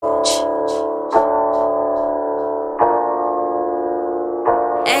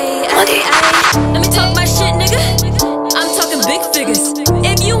Let me talk my shit, nigga. I'm talking big figures.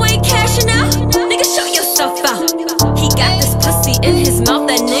 If you ain't cashing out, nigga, show yourself out. He got this pussy in his mouth,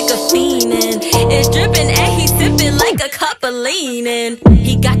 that nigga fiendin'. It's dripping and he sippin' like a cup of leanin'.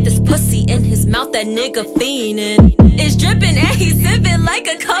 He got this pussy in his mouth, that nigga fiendin'. It's dripping and he sippin' like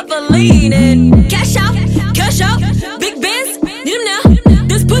a cup of leanin'. Cash out, big BANDZ, need him now.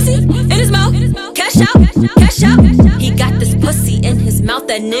 This pussy in his mouth, cash out. He got this pussy in his mouth,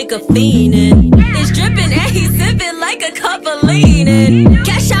 that nigga fiendin'. It's dripping and he sippin' like a cup of leanin'.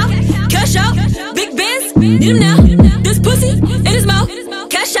 Cash out, big BANDZ, need him now. This pussy in his mouth,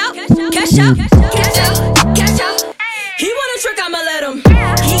 cash out. He want a trick, I'ma let him.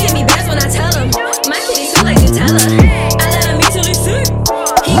 He give me BANDZ when I tell him. My kitty sweet like Nutella. I let him eat till he sick.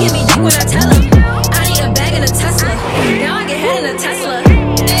 He give me dick when I tell him. I need a bag in a Tesla. Now I get head in a Tesla.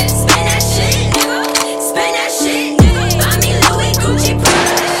 Spin that shit, nigga. Buy me Louis Gucci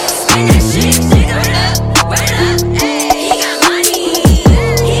Prada. Spin that shit, nigga. Right up, ayy. He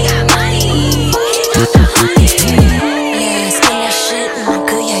got money. He dropped the honey. Yeah, spin that shit,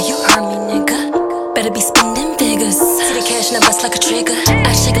 nigga. Yeah, you heard me, nigga. Better be spending figures. See the cash and I bust like a trigger.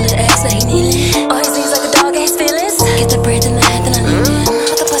 I shake a little ass, now he kneeling. All his knees like a dog, ain't feelings. Get the bread in the head, then I lean in.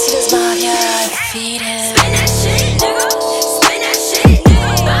 Put the pussy this mob, yeah, I feed it. Spin that shit, nigga. Spin that shit,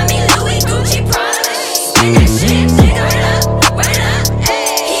 nigga. Buy me Louis Gucci Prada. Spin that shit, nigga. Right up,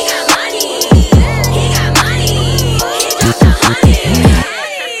 ayy. He got money. He dropped the honey.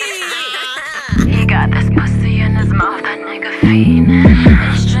 He got this pussy in his mouth, that nigga fiendin'.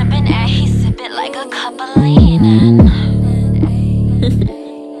 It's drippin' and he sip it like a cup of leanin'.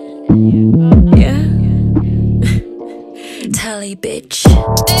 Yeah. Telly bitch.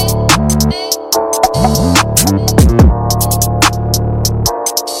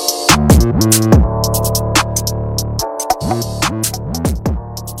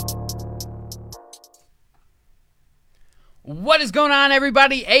 What is going on,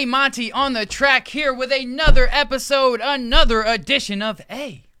 everybody? A Monty on the track here with another episode, another edition of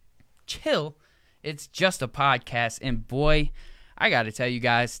Chill. It's just a podcast, and boy, I gotta tell you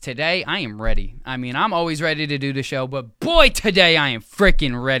guys, today I am ready. I mean, I'm always ready to do the show, but boy, today I am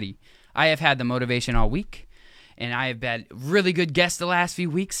freaking ready. I have had the motivation all week, and I have had really good guests the last few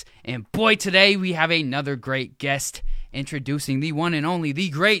weeks, and boy, today we have another great guest introducing the one and only, the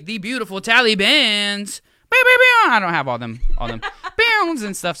great, the beautiful Tally BANDZ. I don't have all them bounds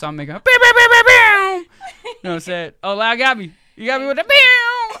and stuff, so I'm making a you know what I'm saying? Oh, Loud got me. You got me with the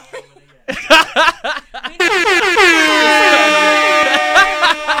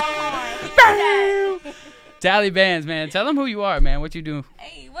Tally BANDZ, man. Tell them who you are, man. What you do?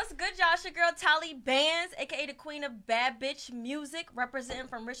 Hey, what's good, y'all? It's your girl, Tally BANDZ, a.k.a. the queen of bad bitch music, representing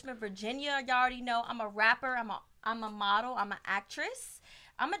from Richmond, Virginia. Y'all already know I'm a rapper. I'm a model. I'm an actress.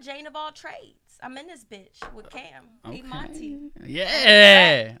 I'm a Jane of all trades. I'm in this bitch with Cam. Okay. Monty.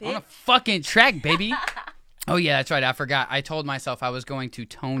 Yeah. On a fucking track, baby. Oh, yeah, that's right. I forgot. I told myself I was going to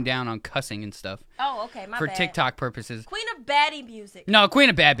tone down on cussing and stuff. Oh, okay. My bad. For TikTok purposes. Queen of baddie music. No,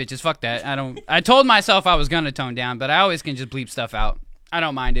 queen of bad bitches. Fuck that. I told myself I was going to tone down, but I always can just bleep stuff out. I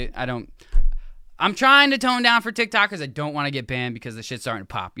don't mind it. I'm trying to tone down for TikTok because I don't want to get banned because the shit's starting to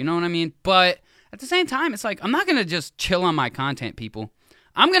pop. You know what I mean? But at the same time, it's like, I'm not going to just chill on my content, people.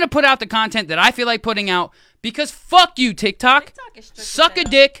 I'm going to put out the content that I feel like putting out because fuck you, TikTok. Suck a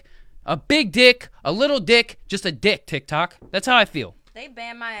dick, a big dick, a little dick, just a dick, TikTok. That's how I feel. They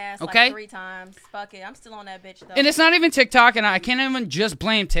banned my ass like 3 times. Fuck it. I'm still on that bitch, though. And it's not even TikTok, and I can't even just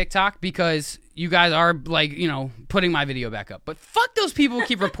blame TikTok because you guys are, like, you know, putting my video back up. But fuck those people who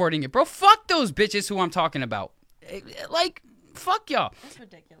keep reporting it, bro. Fuck those bitches who I'm talking about. Like, fuck y'all. That's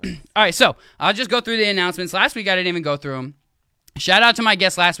ridiculous. All right, so I'll just go through the announcements. Last week, I didn't even go through them. Shout out to my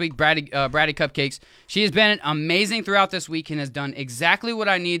guest last week, Braddy Cupcakes. She has been amazing throughout this week and has done exactly what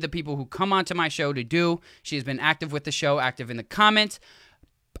I need the people who come onto my show to do. She has been active with the show, active in the comments,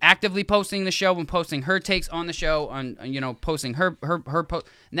 actively posting the show and posting her takes on the show, on posting her post.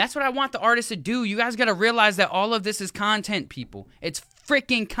 And that's what I want the artists to do. You guys got to realize that all of this is content, people. It's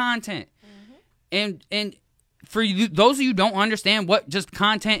freaking content. Mm-hmm. And for you, those of you who don't understand what just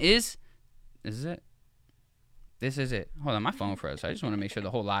content is, this is it. This is it. Hold on, my phone froze. I just want to make sure the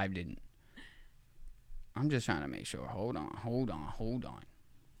whole live didn't. I'm just trying to make sure. Hold on. Let me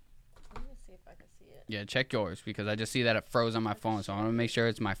see if I can see it. Yeah, check yours because I just see that it froze on my phone, so I want to make sure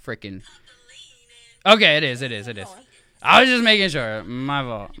it's my freaking. Okay, it is. I was just making sure. My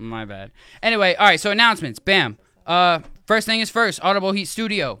fault. My bad. Anyway, all right. So announcements. Bam. First thing is first. Audible Heat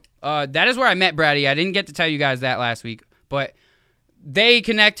Studio. That is where I met Braddy. I didn't get to tell you guys that last week, but They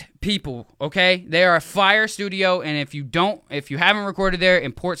connect people, okay? They are a fire studio, and if you haven't recorded there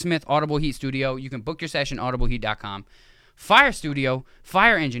in Portsmouth, Audible Heat Studio, you can book your session, audibleheat.com. Fire studio,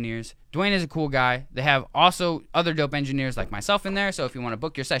 fire engineers. Dwayne is a cool guy. They have also other dope engineers like myself in there, so if you want to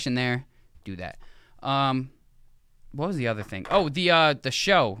book your session there, do that. What was the other thing? Oh, the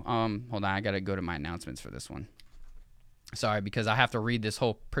show. Hold on, I got to go to my announcements for this one. Sorry, because I have to read this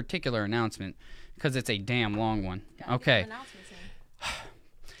whole particular announcement because it's a damn long one. Okay.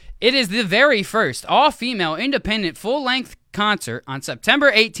 It is the very first all-female independent full-length concert on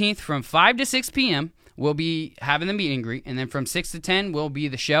September 18th from 5 to 6 p.m. We'll be having the meet and greet, and then from 6 to 10 will be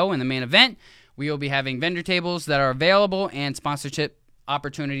the show and the main event. We will be having vendor tables that are available, and sponsorship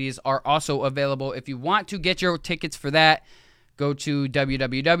opportunities are also available. If you want to get your tickets for that, go to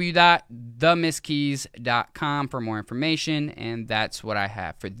www.themiskeys.com for more information, and that's what I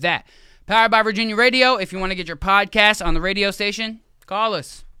have for that. Powered by Virginia Radio. If you want to get your podcast on the radio station, call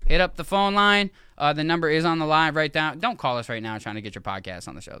us. Hit up the phone line. The number is on the line right now. Don't call us right now trying to get your podcast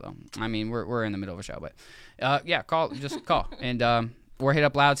on the show, though. I mean, we're in the middle of a show, but yeah, just call. And or hit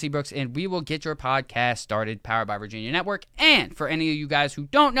up Loud Seabrooks, and we will get your podcast started, Powered by Virginia Network. And for any of you guys who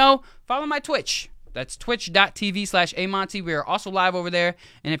don't know, follow my Twitch. That's twitch.tv/amonty. We are also live over there.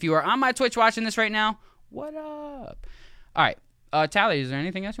 And if you are on my Twitch watching this right now, what up? All right. Tally, is there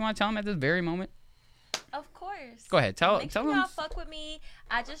anything else you want to tell them at this very moment? Of course. Go ahead. Tell them. Y'all fuck with me.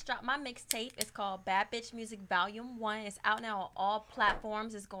 I just dropped my mixtape. It's called Bad Bitch Music Volume 1. It's out now on all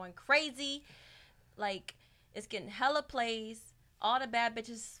platforms. It's going crazy. Like, it's getting hella plays. All the bad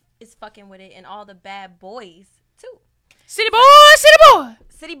bitches is fucking with it, and all the bad boys, too. City boy, city boy.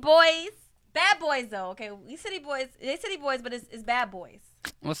 City boys. Bad boys, though. Okay, we city boys. They city boys, but it's bad boys.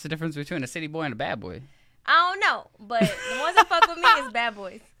 What's the difference between a city boy and a bad boy? I don't know, but the ones that fuck with me is bad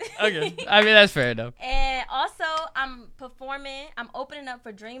boys. Okay. I mean, that's fair enough. And also, I'm opening up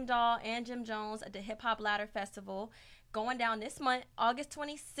for Dream Doll and Jim Jones at the Hip Hop Ladder Festival. Going down this month, August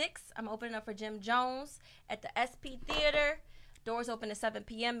 26th. I'm opening up for Jim Jones at the SP Theater. Doors open at 7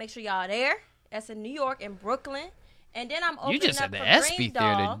 p.m. Make sure y'all are there. That's in New York and Brooklyn. And then I'm opening up for Dream Doll. You just said the SP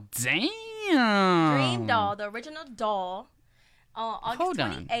Theater. Damn. Dream Doll, the original doll. On August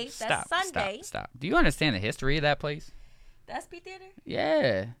 28th, that's Sunday. Stop. Do you understand the history of that place? The SP Theater?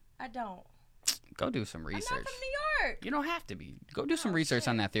 Yeah. I don't. Go do some research. I'm not from New York. You don't have to be. Go do some research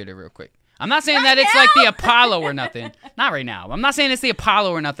on that theater real quick. I'm not saying that it's like the Apollo or nothing. Not right now. I'm not saying it's the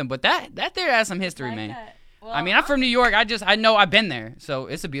Apollo or nothing, but that theater has some history, like man. Well, I mean, I'm from New York. I know I've been there, so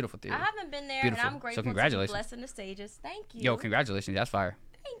it's a beautiful theater. I haven't been there, beautiful. And I'm grateful to be blessed in the stages. Thank you. Yo, congratulations. That's fire.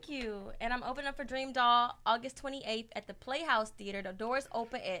 Thank you. And I'm opening up for Dream Doll August 28th at the Playhouse Theater. The doors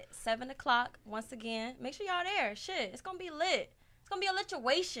open at 7 o'clock. Once again, make sure y'all there. Shit, it's going to be lit. It's going to be a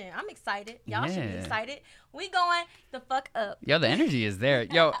lituation. I'm excited. Y'all should be excited. We going the fuck up. Yo, the energy is there.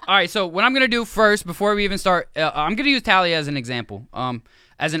 Yo, all right, so what I'm going to do first, before we even start, I'm going to use Talia as an example.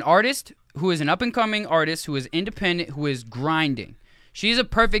 As an artist who is an up-and-coming artist, who is independent, who is grinding. She's a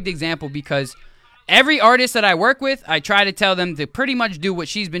perfect example because every artist that I work with, I try to tell them to pretty much do what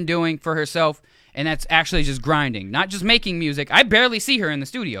she's been doing for herself, and that's actually just grinding, not just making music. I barely see her in the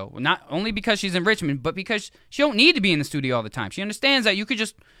studio, not only because she's in Richmond, but because she don't need to be in the studio all the time. She understands that you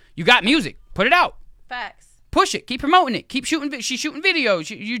got music, put it out. Facts. Push it, keep promoting it, keep shooting. She's shooting videos.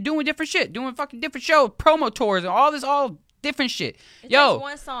 You're doing different shit, doing fucking different shows, promo tours, and all different shit. It takes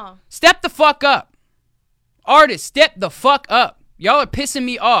one song. Step the fuck up. Artists, step the fuck up. Y'all are pissing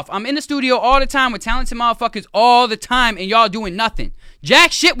me off. I'm in the studio all the time with talented motherfuckers all the time, and y'all doing nothing.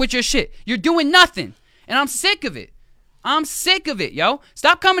 Jack shit with your shit. You're doing nothing. And I'm sick of it. I'm sick of it, yo.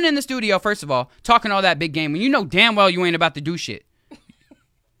 Stop coming in the studio, first of all, talking all that big game when you know damn well you ain't about to do shit.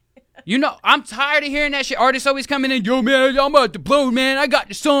 You know, I'm tired of hearing that shit. Artists always coming in, yo, man, I'm about to blow, man. I got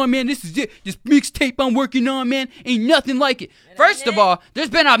the song, man. This is it. This mixtape I'm working on, man. Ain't nothing like it. First of all, there's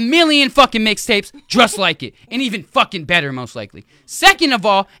been a million fucking mixtapes just like it. And even fucking better, most likely. Second of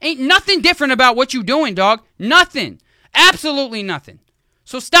all, ain't nothing different about what you doing, dog. Nothing. Absolutely nothing.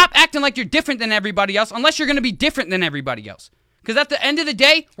 So stop acting like you're different than everybody else unless you're going to be different than everybody else. Because at the end of the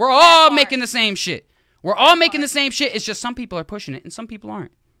day, we're all making the same shit. We're all making the same shit. It's just some people are pushing it and some people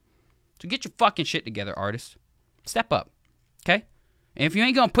aren't. So get your fucking shit together, artists. Step up, okay? And if you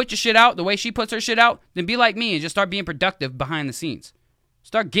ain't gonna put your shit out the way she puts her shit out, then be like me and just start being productive behind the scenes.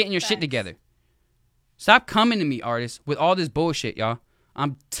 Start getting your shit together. Stop coming to me, artists, with all this bullshit, y'all.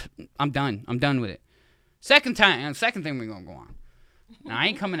 I'm done. I'm done with it. Second thing we're gonna go on. Now, I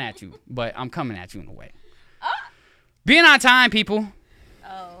ain't coming at you, but I'm coming at you in a way. Being on time, people.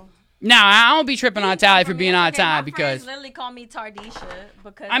 Oh. Now, I don't be tripping on Tally for being on time because... literally call me Tardisha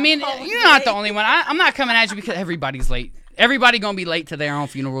because... I mean, you're not the only one. I'm not coming at you because everybody's late. Everybody gonna be late to their own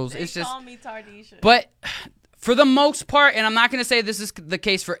funerals. They It's just. call me Tardisha. But for the most part, and I'm not gonna say this is the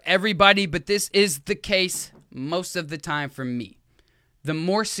case for everybody, but this is the case most of the time for me. The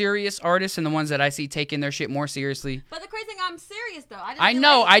more serious artists and the ones that I see taking their shit more seriously. But the crazy thing, I'm serious though. I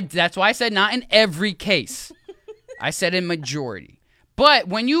know. That's why I said not in every case. I said in majority. But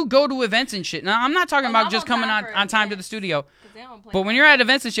when you go to events and shit, now I'm not talking about just coming on time to the studio. But when you're at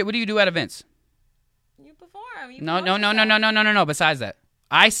events and shit, what do you do at events? You perform. No. Besides that,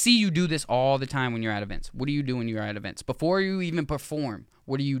 I see you do this all the time when you're at events. What do you do when you're at events? Before you even perform,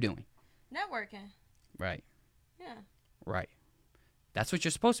 what are you doing? Networking. Right. Yeah. Right. That's what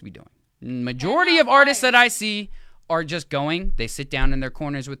you're supposed to be doing. Majority of artists that I see are just going, they sit down in their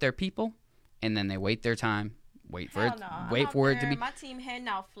corners with their people, and then they wait their time. Wait for it to be. My team handing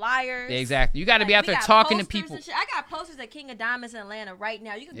out flyers. Exactly. You got to be out there talking to people. I got posters at King of Diamonds in Atlanta right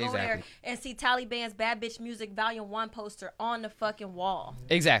now. You can go there and see Taliban's Bad Bitch Music Volume 1 poster on the fucking wall.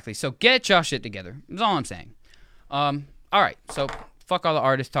 Exactly. So get y'all shit together. That's all I'm saying. All right. So fuck all the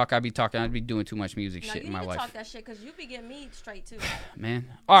artist talk. I'd be doing too much music shit in my life. You need to talk that shit because you be getting me straight too. Man.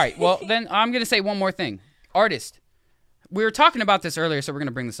 All right. Well, then I'm going to say one more thing. Artist. We were talking about this earlier, so we're going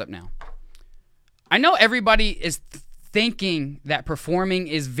to bring this up now. I know everybody is thinking that performing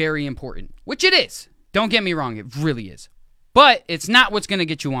is very important, which it is. Don't get me wrong, it really is. But it's not what's going to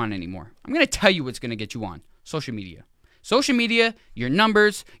get you on anymore. I'm going to tell you what's going to get you on. Social media. Social media, your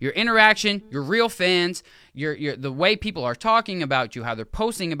numbers, your interaction, your real fans, your the way people are talking about you, how they're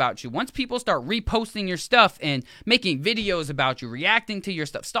posting about you. Once people start reposting your stuff and making videos about you, reacting to your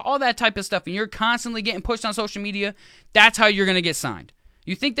stuff, all that type of stuff, and you're constantly getting pushed on social media, that's how you're going to get signed.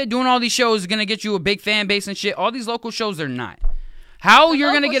 You think that doing all these shows is going to get you a big fan base and shit? All these local shows are not. How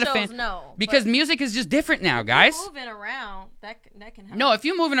you're going to get a fan? No, because music is just different now, guys. Moving around, that can help. No, if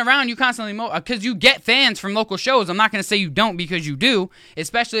you're moving around, you constantly move because you get fans from local shows. I'm not going to say you don't because you do,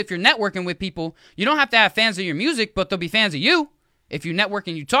 especially if you're networking with people. You don't have to have fans of your music, but they'll be fans of you. If you network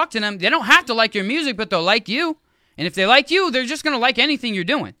and you talk to them, they don't have to like your music, but they'll like you. And if they like you, they're just going to like anything you're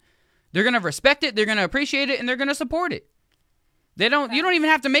doing. They're going to respect it, they're going to appreciate it, and they're going to support it. You don't even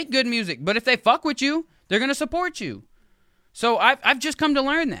have to make good music, but if they fuck with you, they're going to support you. So I've just come to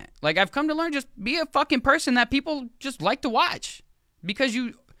learn that. Like, I've come to learn just be a fucking person that people just like to watch.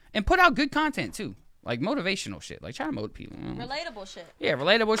 And put out good content, too. Like, motivational shit. Like, try to motivate people. Relatable shit. Yeah,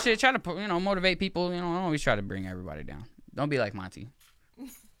 relatable shit. Try to, motivate people. Don't always try to bring everybody down. Don't be like Monty.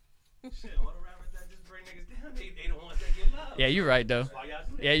 Shit, all the rappers that just bring niggas down, they the ones that get love. Yeah, you're right, though.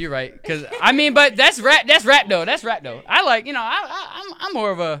 Yeah, you're right. Cause but that's rap though. I like, I'm more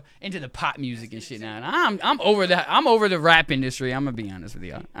of into the pop music and shit now. And I'm over the rap industry. I'm gonna be honest with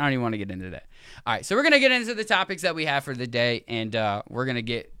you. I don't even want to get into that. All right, so we're gonna get into the topics that we have for the day, and we're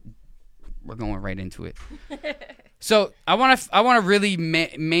going right into it. So I want to really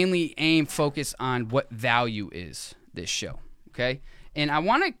mainly focus on what value is this show, okay? And I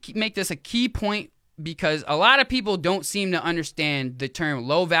want to make this a key point because a lot of people don't seem to understand the term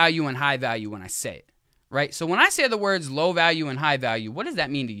low value and high value when I say it, right? So when I say the words low value and high value, what does that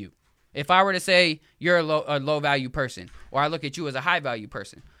mean to you? If I were to say you're a low value person, or I look at you as a high value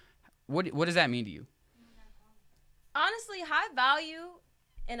person, what does that mean to you? Honestly, high value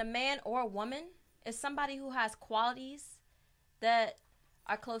in a man or a woman is somebody who has qualities that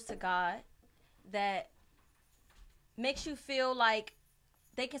are close to God, that makes you feel like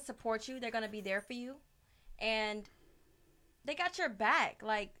they can support you, they're going to be there for you, and they got your back.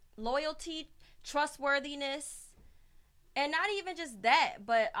 Like, loyalty, trustworthiness, and not even just that,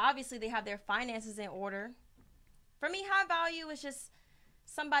 but obviously they have their finances in order. For me, high value is just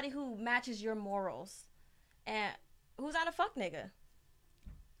somebody who matches your morals and who's not a fuck nigga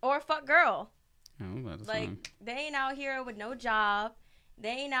or a fuck girl. Oh, like, they ain't out here with no job. They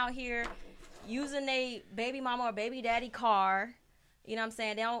ain't out here using a baby mama or baby daddy car. You know what I'm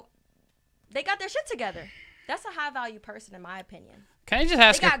saying? They got their shit together. That's a high value person in my opinion. Can I just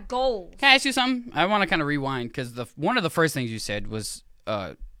ask? They got goals. Can I ask you something? I want to kind of rewind because one of the first things you said was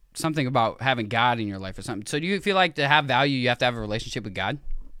something about having God in your life or something. So do you feel like to have value, you have to have a relationship with God,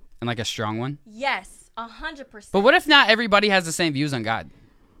 and like a strong one? Yes, 100%. But what if not everybody has the same views on God?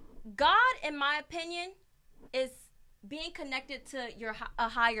 God, in my opinion, is being connected to a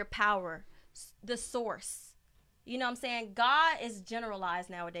higher power, the source. You know what I'm saying? God is generalized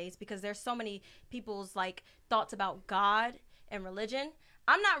nowadays because there's so many people's like thoughts about God and religion.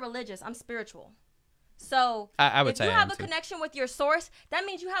 I'm not religious. I'm spiritual. So I would say if you have a connection with your source, that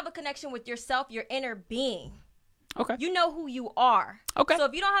means you have a connection with yourself, your inner being. Okay. You know who you are. Okay. So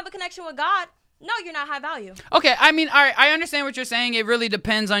if you don't have a connection with God, no, you're not high value. Okay. I mean, all right, I understand what you're saying. It really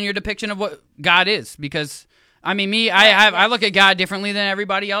depends on your depiction of what God is because I mean, I look at God differently than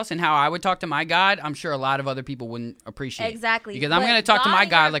everybody else, and how I would talk to my God, I'm sure a lot of other people wouldn't appreciate. Exactly. Because I'm going to talk to my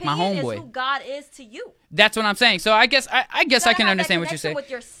God like my homeboy. Is who God is to you. That's what I'm saying. So I guess I can understand what you're saying.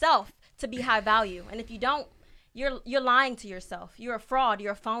 With yourself to be high value, and if you don't, you're lying to yourself. You're a fraud.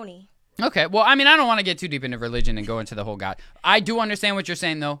 You're a phony. Okay, well, I mean, I don't want to get too deep into religion and go into the whole God. I do understand what you're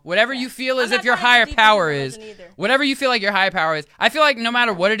saying, though. Whatever you feel as if your higher power is, whatever you feel like your higher power is, I feel like no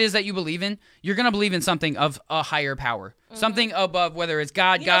matter what it is that you believe in, you're going to believe in something of a higher power. Mm-hmm. Something above, whether it's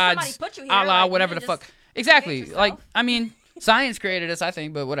God, gods, Allah, whatever the fuck. Exactly. Like, I mean, science created us, I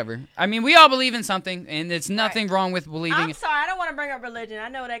think, but whatever. I mean, we all believe in something, and it's nothing wrong with believing. I'm sorry, I don't want to bring up religion. I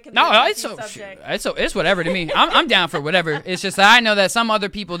know that can be a subject. It's whatever to me. I'm down for whatever. It's just that I know that some other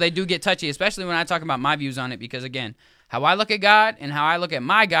people, they do get touchy, especially when I talk about my views on it, because, again, how I look at God and how I look at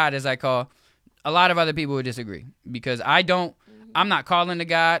my God, as I call, a lot of other people would disagree, because I'm not calling to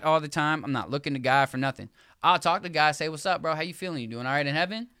God all the time. I'm not looking to God for nothing. I'll talk to God, say, what's up, bro? How you feeling? You doing all right in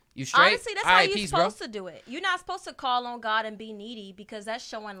heaven? You straight? Honestly, that's how you're supposed to do it. You're not supposed to call on God and be needy, because that's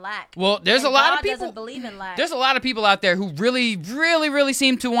showing lack. Well, there's a lot of people. God doesn't believe in lack. There's a lot of people out there who really, really, really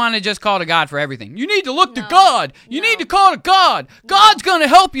seem to want to just call to God for everything. You need to look to God. You need to call to God. God's gonna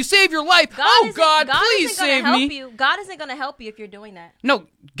help you, save your life. God, please save me. God isn't gonna help you if you're doing that. No,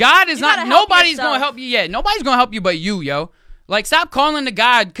 God is not. Nobody's gonna help you yet. Nobody's gonna help you but you, yo. Like, stop calling to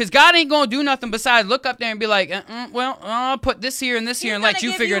God, because God ain't going to do nothing besides look up there and be like, well, I'll put this here and this here and let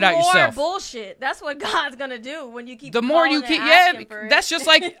you figure it out yourself. Bullshit. That's what God's going to do when you keep the more you keep, that's just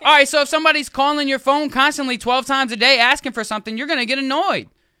like, all right, so if somebody's calling your phone constantly 12 times a day asking for something, you're going to get annoyed.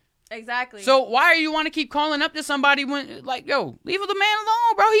 Exactly. So why do you want to keep calling up to somebody when, like, yo, leave the man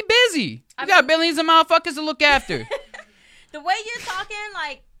alone, bro. He busy. You got billions of motherfuckers to look after. The way you're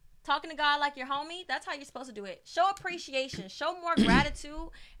talking to God like your homie, that's how you're supposed to do it. Show appreciation, show more gratitude,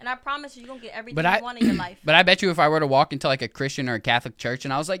 and I promise you're going to get everything you want in your life. But I bet you if I were to walk into like a Christian or a Catholic church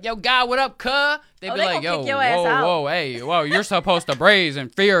and I was like, yo, God, what up, cuh? They'd be like, yo, whoa, hey, whoa, you're supposed to praise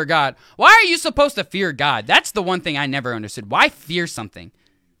and fear God. Why are you supposed to fear God? That's the one thing I never understood. Why fear something?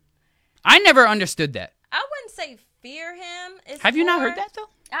 I never understood that. I wouldn't say fear him. Have you not heard that, though?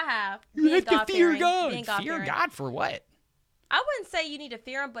 I have. You have to fear God. Fear God for what? I wouldn't say you need to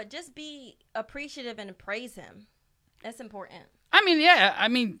fear him, but just be appreciative and praise him. That's important. I mean, yeah. I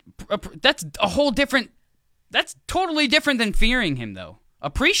mean, that's a whole different... That's totally different than fearing him, though.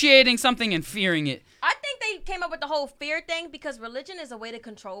 Appreciating something and fearing it. I think they came up with the whole fear thing because religion is a way to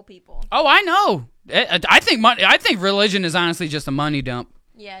control people. Oh, I know. I think religion is honestly just a money dump.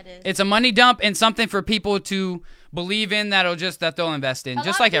 Yeah, it is. It's a money dump and something for people to believe in that they'll invest in,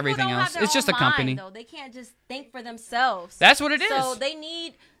 just like everything else. It's just a company. Though. They can't just think for themselves. That's what it is. So they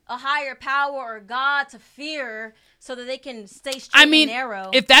need a higher power or God to fear so that they can stay straight and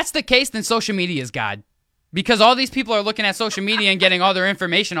narrow. If that's the case, then social media is God. Because all these people are looking at social media and getting all their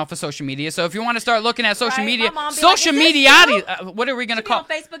information off of social media. So if you want to start looking at social media, social mediology, what are we going to call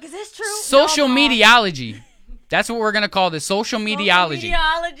it? On Facebook, is this true? Social mediology. That's what we're going to call this, social mediology. Social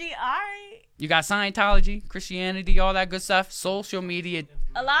mediology, all right. You got Scientology, Christianity, all that good stuff. Social media.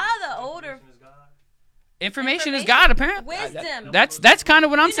 A lot of the older... Information is God, apparently. Wisdom. That's kind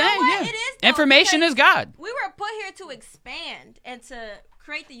of what I'm saying. What? Yeah. It is, though, information is God. We were put here to expand and to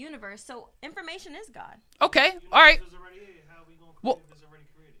create the universe, so information is God. Okay, all right. Well,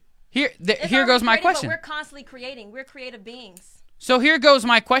 here goes my question. But we're constantly creating. We're creative beings. So here goes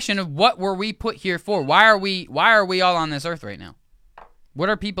my question of what were we put here for? Why are we all on this earth right now? What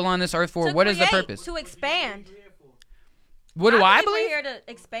are people on this earth for? What is the purpose? To expand. What do I believe? We're here to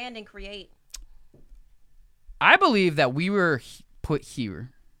expand and create. I believe that we were put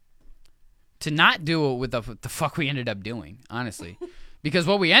here to not do what the fuck we ended up doing, honestly. Because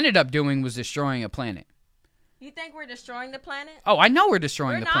what we ended up doing was destroying a planet. You think we're destroying the planet? Oh, I know we're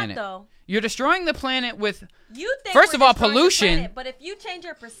destroying the planet. We're not, though. You're destroying the planet with... You think first of all, pollution. Planet, but if you change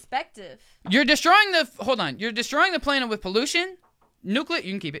your perspective... You're destroying the... Hold on. You're destroying the planet with pollution. Nuclear...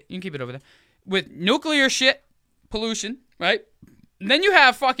 You can keep it. You can keep it over there. With nuclear shit, pollution, right? And then you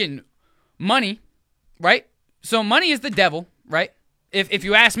have fucking money, right? So money is the devil, right? If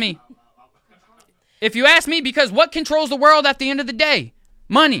you ask me. If you ask me, because what controls the world at the end of the day?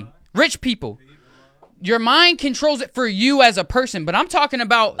 Money. Rich people. Your mind controls it for you as a person, but I'm talking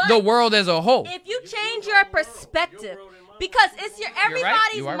about the world as a whole. If you change your perspective, because it's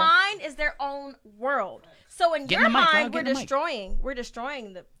everybody's mind is their own world. So in your mind, we're destroying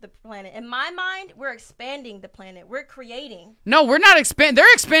the planet. In my mind, we're expanding the planet. We're creating. No, we're not expanding.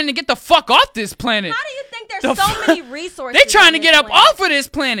 They're expanding to get the fuck off this planet. How do you think there's so many resources? They're trying to get up off of this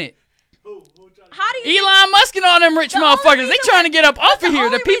planet. How do you? Elon Musk and all them rich motherfuckers, they trying to get up off of here.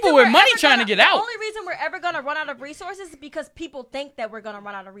 The people with money trying to get out. The only reason we're ever gonna run out of resources is because people think that we're gonna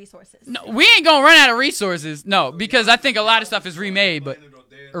run out of resources. No, we ain't gonna run out of resources. No, because I think a lot of stuff is remade. But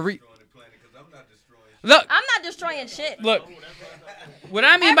look, I'm not destroying shit. look. What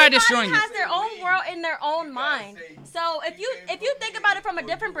I mean by destroying Everybody has their own world in their own mind. So if you think about it from a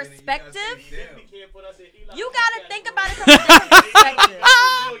different perspective, you gotta think about it from a different perspective.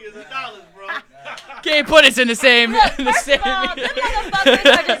 Can't put us in the same. Look, in the first same. of all, them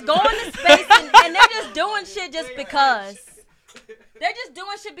motherfuckers are just going to space and they're just doing shit just because. They're just doing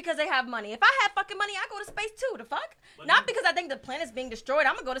shit because they have money. If I had fucking money, I'd go to space too. The fuck? Not because I think the planet's being destroyed.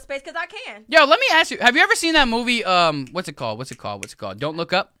 I'm gonna go to space because I can. Yo, let me ask you. Have you ever seen that movie? What's it called? Don't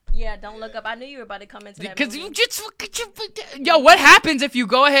Look Up. Yeah, Don't Look Up. I knew you were about to come into that Because movie. you just yo, what happens if you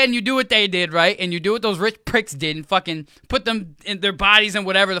go ahead and you do what they did, right? And you do what those rich pricks did and fucking put them in their bodies and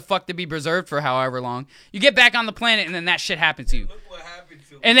whatever the fuck to be preserved for however long. You get back on the planet and then that shit happens to you. Look what happened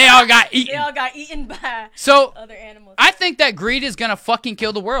to And they all got eaten. They all got eaten by So other animals. I think that greed is gonna fucking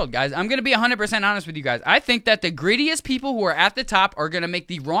kill the world, guys. I'm gonna be 100% honest with you guys. I think that the greediest people who are at the top are gonna make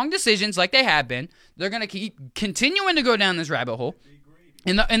the wrong decisions, like they have been. They're gonna keep continuing to go down this rabbit hole,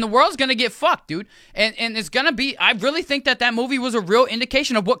 and the world's gonna get fucked, dude. And it's gonna be. I really think that movie was a real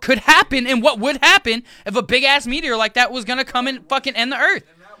indication of what could happen and what would happen if a big ass meteor like that was gonna come and fucking end the earth.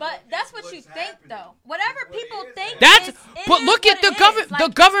 But that's what you think, though. Whatever people think. That's. It But is look what at the it government. is. The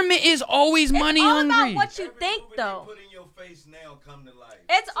Like, government is always money it's all hungry. about what you think, though. put in your face now come to life.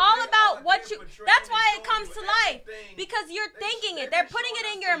 It's So all they about are- what they're you. portraying That's and why it showing comes you to life everything. because you're thinking it. They've They're been putting it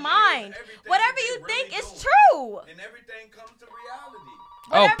showing in us your for mind. years everything Whatever they you really think is doing. true. And everything comes to reality.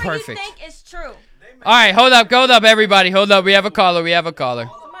 Oh, Whatever perfect. you think is true. All right, hold up, everybody. Hold up. We have a caller.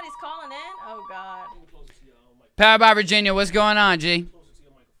 Somebody's calling in. Oh God. Power by Virginia. What's going on, G?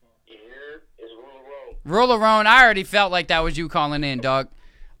 Roller Roan, I already felt like that was you calling in, dog.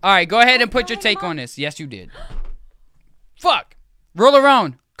 All right, go ahead and put your take on this. Yes, you did. Fuck. Roller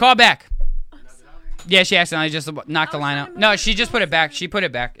Roan, call back. Yeah, she accidentally just knocked the line out. No, she just put it back. She put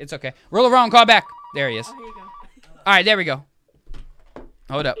it back. It's okay. Roller Roan, call back. There he is. Here you go. All right, there we go.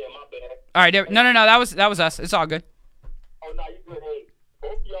 Hold up. All right, no, that was us. It's all good. Oh, no, you good. Hey,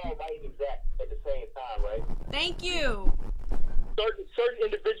 both y'all right exact at the same time, right? Thank you. Certain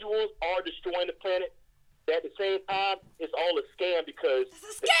individuals are destroying the planet. At the same time, it's all a scam because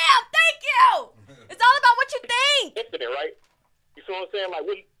It's a scam. Thank you. It's all about what you think. infinite, right? You feel what I'm saying?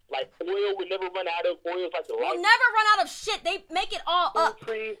 Like oil would never run out of. Oil's like the We'll life. never run out of shit. They make it all up.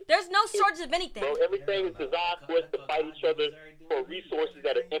 Trees, There's no shortage of anything. bro, everything is designed for us to fight each other for resources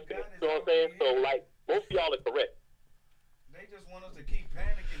that are infinite. You know what I'm saying? So, like, both of y'all are correct. They just want us to keep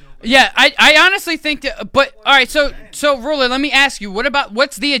panicking over Yeah, I honestly think that. But all right, so Ruler, let me ask you,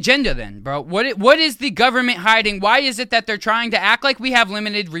 what's the agenda then, bro? What is the government hiding? Why is it that they're trying to act like we have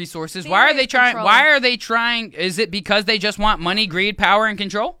limited resources? Why are they trying? Control. Why are they trying? Is it because they just want money, greed, power, and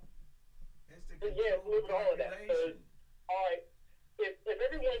control? Yeah, it's a little bit of all of that. Because, all right, if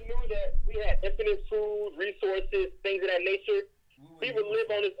everyone knew that we had infinite food, resources, things of that nature, we would live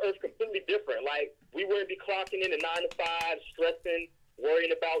on this earth completely different. Like, we wouldn't be clocking in a 9 to 5, stressing,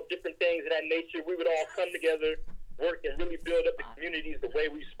 worrying about different things of that nature. We would all come together, work, and really build up the communities the way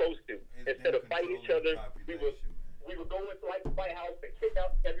we're supposed to. Instead of fighting each other, we would go into, like, the White House and kick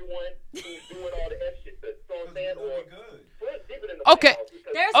out everyone who's doing all the F shit. You know what I'm saying? Or put deeper in the Okay. White House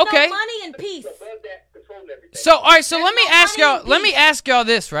because There's Okay. no money and peace. above that, controlling everything. So all right, so There's let me no ask money y'all. and Let me peace. ask y'all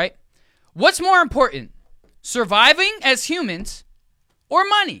this, right? What's more important, surviving as humans, or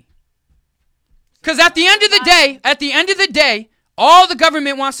money? Because at the end of the day, all the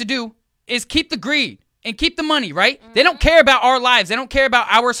government wants to do is keep the greed and keep the money, right? They don't care about our lives. They don't care about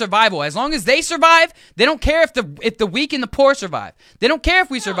our survival. As long as they survive, they don't care if the weak and the poor survive. They don't care if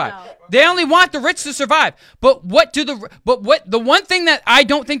we survive. no. They only want the rich to survive. But the one thing that I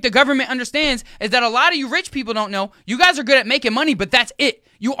don't think the government understands is that a lot of you rich people don't know. You guys are good at making money, but that's it.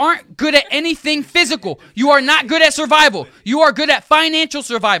 You aren't good at anything physical. You are not good at survival. You are good at financial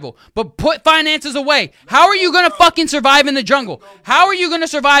survival. But put finances away. How are you going to fucking survive in the jungle? How are you going to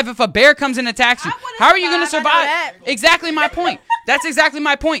survive if a bear comes and attacks you? I wouldn't How are you going to survive, I know survive? that. Exactly my point. That's exactly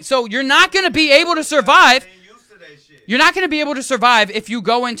my point. So you're not going to be able to survive. You're not going to be able to survive if you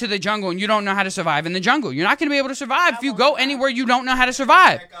go into the jungle and you don't know how to survive in the jungle. You're not going to be able to survive if you go anywhere you don't know how to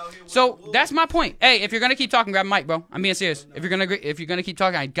survive. So that's my point. Hey, if you're going to keep talking, grab a mic, bro. I'm being serious. If you're going to keep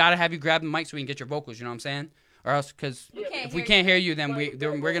talking, I got to have you grab the mic so we can get your vocals, you know what I'm saying? Or else, because if we can't hear you, then we're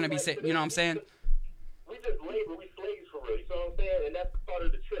going to be sick, you know what I'm saying? We just labor, we slaves for real, you know what I'm saying? And that's part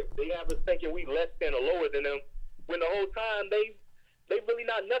of the trick. They have us thinking we less than or lower than them, when the whole time they they really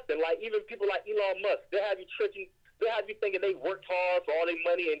not nothing. Like even people like Elon Musk, they have you thinking they worked hard for all their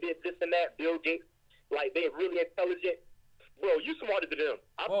money and did this and that. Bill Gates, like they're really intelligent. Bro, you smarter than them.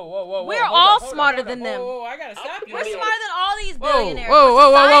 Whoa. We're all smarter than them. Whoa, I gotta stop you. We're smarter than all these billionaires. Whoa.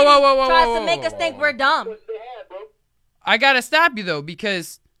 Society tries to make us think we're dumb. What they have, bro. I gotta stop you though,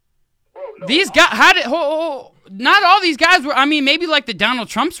 because Bro, no, these guys, not all these guys were. I mean, maybe like the Donald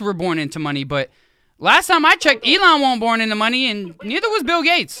Trumps were born into money, but last time I checked, Elon wasn't born into money, and neither was Bill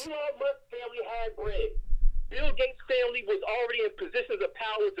Gates. Elon Musk family had bread. Bill Gates' family was already in positions of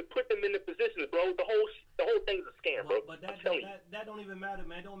power to put them in the positions, bro. The whole thing's a scam, bro. But that don't even matter,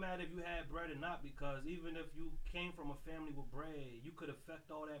 man. It don't matter if you had bread or not, because even if you came from a family with bread, you could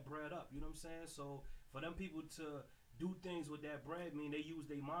affect all that bread up. You know what I'm saying? So for them people to do things with that bread, mean they use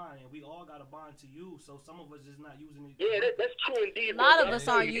their mind, and we all got a bond to you. So some of us is not using it. Yeah, that's true indeed. A lot of us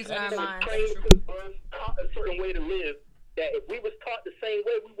aren't using our minds. Trained a certain way to live. That if we was taught the same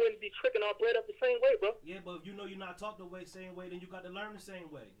way, we wouldn't be tricking our bread up the same way, bro. Yeah, but if you know you're not taught the same way, then you got to learn the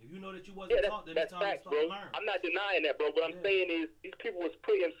same way. If you know that you wasn't taught, then it's time facts, to start bro. to learn. I'm not denying that, bro. What I'm saying is these people was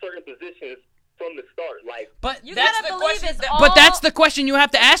put in certain positions from the start. Like, But You that's gotta the believe question. it's all- But that's the question you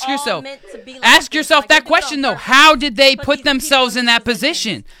have to ask all yourself. meant to be like Ask this. yourself Like, that they do it question on though. purpose. How did they Put put these themselves people in in that these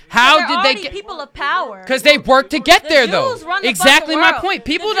position? They're How did already they get? people of power? Because they worked to get there though. Jews run the Exactly fucking my world. point.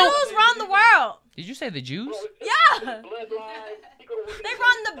 People the don't. Jews run the world. Did you say the Jews? Yeah. They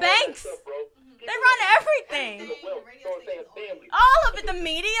run the banks. They run everything. All of it. The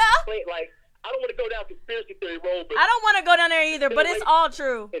media. Like, I don't want to go down conspiracy theory road, but I don't want to go down there either, but it's all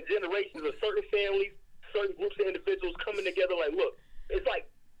true. in generations of certain families, certain groups of individuals coming together. Like, look, it's like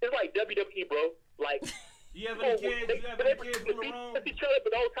WWE, bro. Like, You have any kids? You have any kids, Ruler Rome? with each other,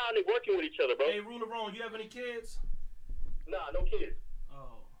 but the whole time they working with each other, bro. Hey, Ruler Rome, you have any kids? Nah, no kids.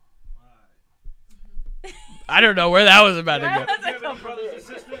 Oh, alright. I don't know where that was about to You go. have any brothers and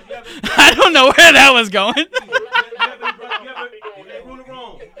sisters? You have any I don't know where that was going. Hey, Ruler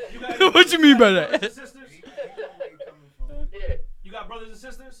Rome, you got any What you mean by brothers that? and sisters? Yeah, You got brothers and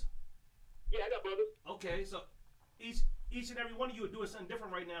sisters? yeah, I got brothers. Okay, so each and every one of you are doing something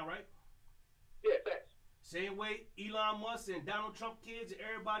different right now, right? Yeah, facts. Same way Elon Musk and Donald Trump kids and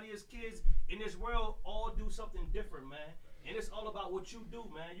everybody is kids in this world all do something different, man. And it's all about what you do,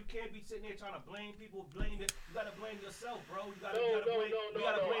 man. You can't be sitting there trying to blame people, blame it. You gotta blame yourself, bro. We gotta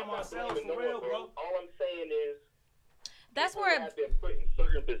blame ourselves for real, bro. All I'm saying is That's people where. have been put in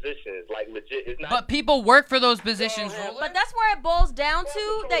certain positions, like legit. It's not. But people work for those positions. But that's where it boils down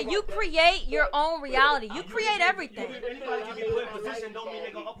to that you create your own reality. You create everything. Anybody can be put in position don't mean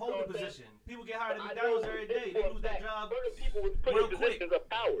they gonna uphold the position. People get hired at McDonald's every day. They lose their job certain people was put real in quick. positions of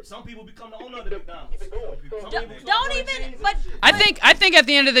power. Some people become the owner of the McDonald's. Some people Don't even. But I think at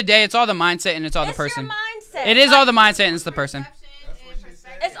the end of the day, it's all the mindset and it's all the it's person. your mindset. It is all the mindset and it's the person.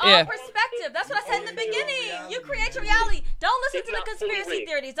 It's all Yeah. perspective. That's what I said in the beginning. You create your reality. Don't listen to the conspiracy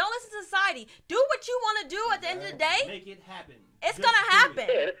theories. Don't listen to society. Do what you want to do at the end of the day. Make it happen. It's Just gonna do it. happen.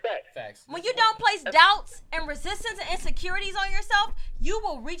 Yeah, that's facts. Facts. When you don't place doubts and resistance and insecurities on yourself, you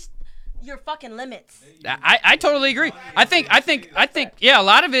will reach your fucking limits. I totally agree. I think yeah, a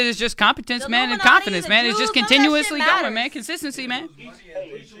lot of it is just competence, The man, and Illuminati, confidence, the man. It's just Jews, none of that continuously shit going, matters. man. Consistency, man.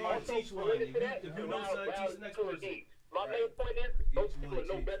 Each one teach one. If you know something, teach the next person. My main point is those people are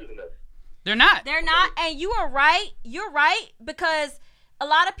no better than us. They're not. They're not, and you are right. You're right, because a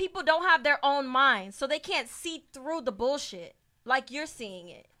lot of people don't have their own minds, so they can't see through the bullshit like you're seeing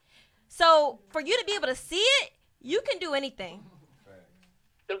it. So for you to be able to see it, you can do anything.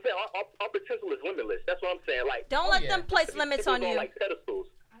 I'm saying our potential is limitless. That's what I'm saying. Like, Don't let them place limits people on you. like pedestals.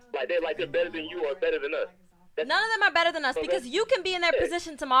 Like they're better than you or better than us. None of them are better than us, because you can be in their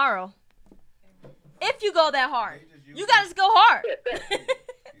position tomorrow. If you go that hard, you gotta just go hard.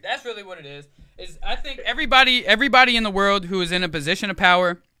 That's really what it is. I think everybody in the world who is in a position of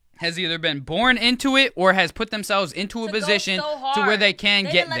power has either been born into it or has put themselves into a To go position so to hard. where they can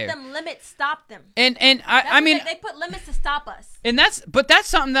They get didn't let there. them limits stop them. And That's I what mean, they put limits to stop us. and that's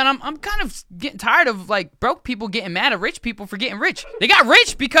something that I'm kind of getting tired of, like broke people getting mad at rich people for getting rich. They got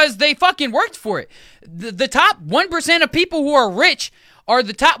rich because they fucking worked for it. The top 1% of people who are rich are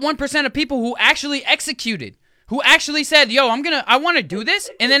the top 1% of people who actually executed. Who actually said, yo, I want to do this,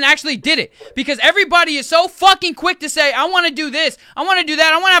 and then actually did it. Because everybody is so fucking quick to say, I want to do this, I want to do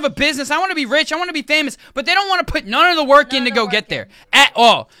that, I want to have a business, I want to be rich, I want to be famous, but they don't want to put none of the work in to go get there at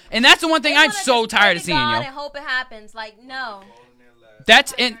all. And that's the one thing They I'm wanna so just tired pray of to seeing, God yo. and hope it happens. Like, no.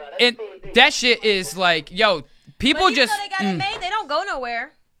 That's and that shit is like, yo, people But even just. though they got it made, they don't go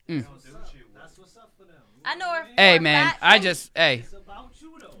nowhere. That's what's up for them. I know her. Hey man, hey. It's about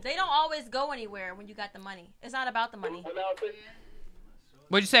you though. They don't always go anywhere when you got the money. It's not about the money.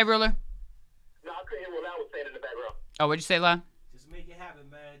 What'd you say, Ruler? No, I couldn't hear what I was saying in the background. Oh, what'd you say, Lon? Just make it happen,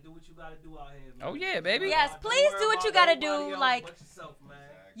 man. Do what you gotta do out here, man. Oh, yeah, baby. Yes, please do what you gotta do. Like, yourself, man.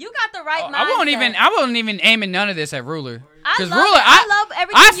 you got the right mindset. I won't even aim at none of this at Ruler. I love Ruler, I love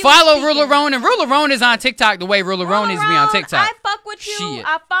everything. I follow you Ruler Roan, and Ruler Roan is on TikTok the way Ruler Roan needs to be on TikTok. I fuck with you. Shit.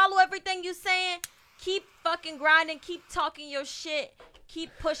 I follow everything you saying. Keep fucking grinding. Keep talking your shit.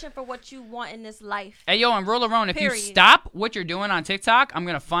 Keep pushing for what you want in this life. Hey, yo, and Ruler Roan, if Period. you stop what you're doing on TikTok, I'm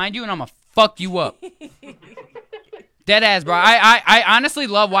going to find you and I'm going to fuck you up. Dead ass, bro. I honestly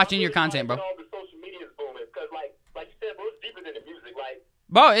love watching your content, bro. All the social media is booming because, like you said, bro, it's deeper than the music.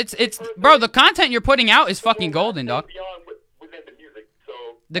 Like, Bro, the content you're putting out is fucking golden, dog. Beyond within the music, so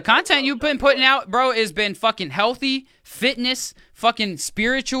The content you've been putting out, bro, has been fucking healthy, fitness, fucking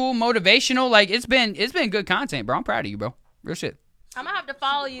spiritual, motivational. Like, it's been good content, bro. I'm proud of you, bro. Real shit. I'm gonna have to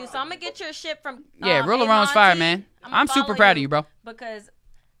follow you, so I'm gonna get your shit from. Yeah, Ruler Roan's fire, man. I'm super proud of you, bro. Because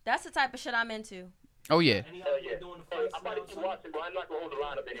that's the type of shit I'm into. Oh, yeah. hell yeah. I'm about to keep watching, bro. I'm not gonna hold the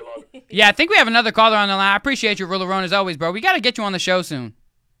line up any longer. Yeah, I think we have another caller on the line. I appreciate you, Ruler Roan, as always, bro. We got to get you on the show soon.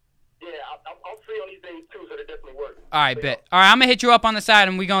 Yeah, I'm free on these days too, so they definitely work. All right, bet. All right, I'm gonna hit you up on the side,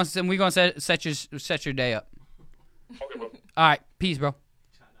 and we gonna set your day up. Okay, bro. All right, peace, bro.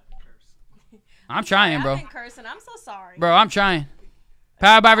 I'm trying, bro. I've been cursing. I'm so sorry. Bro, I'm trying.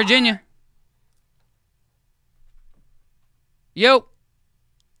 Powered by Virginia. Yo.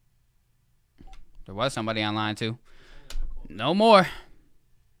 There was somebody online too. No more.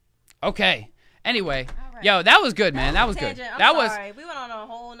 Okay. Anyway, right. yo, that was good, man. That was good. I'm sorry. We went on a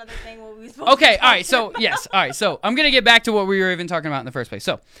whole other thing. What we was supposed Okay, to all right, talk so, about. yes, all right, so I'm going to get back to what we were even talking about in the first place.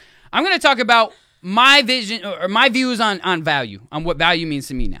 So, I'm going to talk about my vision, or my views on value, on what value means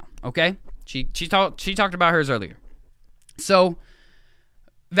to me now, okay? She talked about hers earlier. So,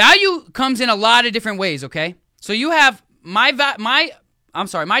 value comes in a lot of different ways, okay? So, you have my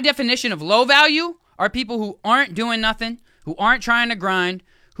definition of low value are people who aren't doing nothing, who aren't trying to grind,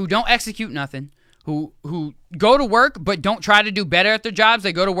 who don't execute nothing, who go to work but don't try to do better at their jobs.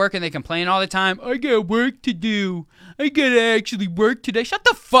 They go to work and they complain all the time. I got work to do. I gotta actually work today. Shut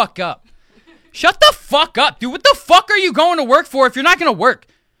the fuck up. Shut the fuck up, dude. What the fuck are you going to work for if you're not gonna work?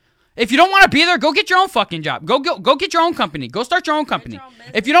 If you don't want to be there, go get your own fucking job. Go get your own company. Go start your own company.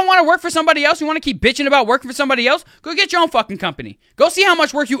 If you don't want to work for somebody else, you want to keep bitching about working for somebody else, go get your own fucking company. Go see how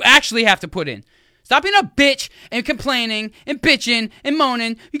much work you actually have to put in. Stop being a bitch and complaining and bitching and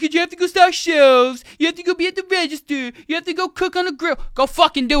moaning because you have to go stock shelves, you have to go be at the register, you have to go cook on the grill. Go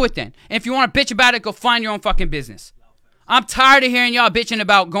fucking do it then. And if you want to bitch about it, go find your own fucking business. I'm tired of hearing y'all bitching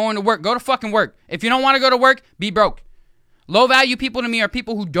about going to work. Go to fucking work. If you don't want to go to work, be broke. Low value people to me are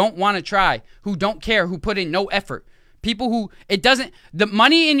people who don't want to try, who don't care, who put in no effort. People who, the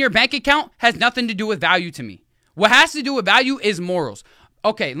money in your bank account has nothing to do with value to me. What has to do with value is morals.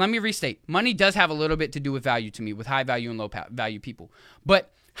 Okay, let me restate. Money does have a little bit to do with value to me, with high value and low value people.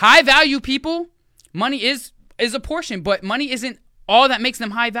 But high value people, money is a portion, but money isn't all that makes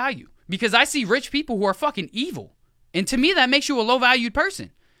them high value. Because I see rich people who are fucking evil. And to me, that makes you a low valued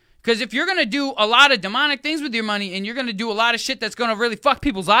person. Because if you're going to do a lot of demonic things with your money and you're going to do a lot of shit that's going to really fuck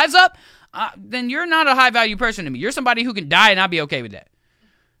people's lives up, then you're not a high value person to me. You're somebody who can die and I'll be okay with that.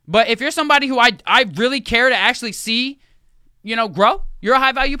 But if you're somebody who I really care to actually see, grow, you're a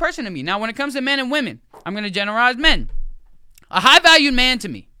high-value person to me. Now, when it comes to men and women, I'm going to generalize men. A high-valued man to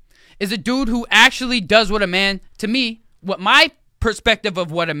me is a dude who actually does what my perspective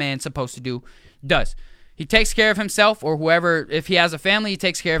of what a man's supposed to do does. He takes care of himself or whoever, if he has a family, he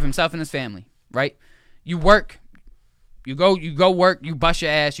takes care of himself and his family, right? You work. You go work. You bust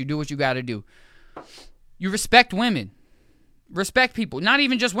your ass. You do what you got to do. You respect women. Respect people. Not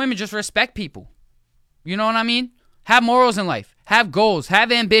even just women, just respect people. You know what I mean? Have morals in life. Have goals.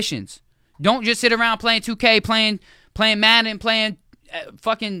 Have ambitions. Don't just sit around playing 2K, playing Madden, playing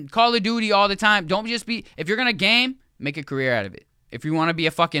fucking Call of Duty all the time. Don't just be... If you're going to game, make a career out of it. If you want to be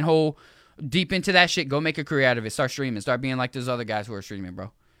a fucking whole deep into that shit, go make a career out of it. Start streaming. Start being like those other guys who are streaming,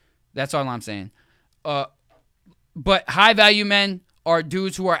 bro. That's all I'm saying. But high-value men are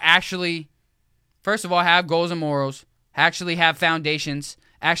dudes who are actually, first of all, have goals and morals, actually have foundations,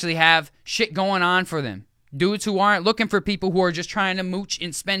 actually have shit going on for them. Dudes who aren't looking for people who are just trying to mooch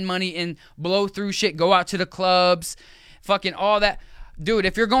and spend money and blow through shit, go out to the clubs, fucking all that. Dude,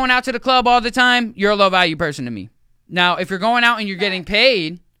 if you're going out to the club all the time, you're a low-value person to me. Now, if you're going out and you're getting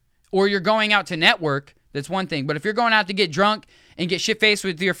paid or you're going out to network, that's one thing. But if you're going out to get drunk and get shit-faced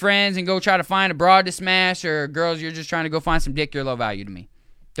with your friends and go try to find a broad to smash or girls you're just trying to go find some dick, you're low-value to me.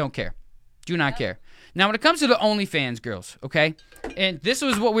 Don't care. Do not care. Now, when it comes to the OnlyFans girls, okay, and this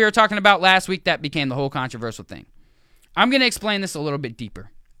was what we were talking about last week that became the whole controversial thing. I'm going to explain this a little bit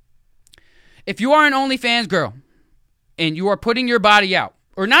deeper. If you are an OnlyFans girl and you are putting your body out,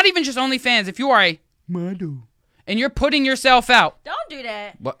 or not even just OnlyFans, if you are a model and you're putting yourself out. Don't do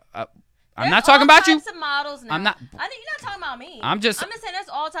that. I'm not talking about you. There's all types of models now. I'm not. I think you're not talking about me. I'm just saying there's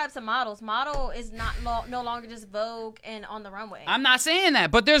all types of models. Model is not no longer just Vogue and on the runway. I'm not saying that,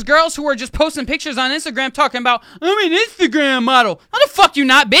 but there's girls who are just posting pictures on Instagram talking about, I'm an Instagram model. How the fuck you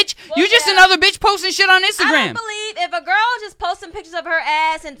not, bitch? Well, you just another bitch posting shit on Instagram. I don't believe if a girl just posting pictures of her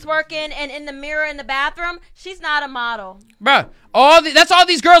ass and twerking and in the mirror in the bathroom, she's not a model. Bruh, that's all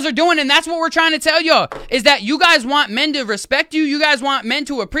these girls are doing, and that's what we're trying to tell y'all, is that you guys want men to respect you, you guys want men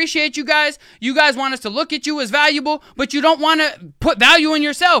to appreciate you guys want us to look at you as valuable, but you don't want to put value in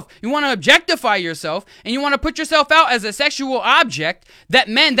yourself. You want to objectify yourself, and you want to put yourself out as a sexual object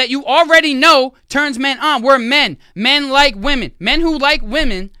that you already know turns men on. We're men. Men like women. Men who like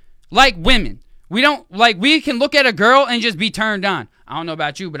women. We can look at a girl and just be turned on. I don't know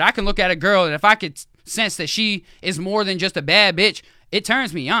about you, but I can look at a girl, and if I could sense that she is more than just a bad bitch, it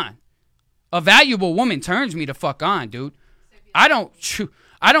turns me on. A valuable woman turns me the fuck on, dude. I don't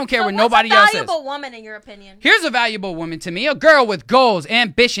care what nobody else says. What's a valuable woman in your opinion? Here's a valuable woman to me. A girl with goals,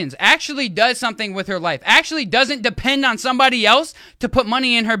 ambitions, actually does something with her life. Actually doesn't depend on somebody else to put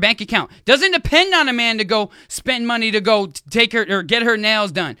money in her bank account. Doesn't depend on a man to go spend money to go take her or get her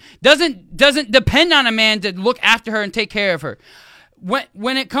nails done. Doesn't depend on a man to look after her and take care of her.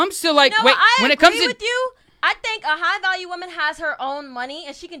 When it comes to I agree with you. I think a high value woman has her own money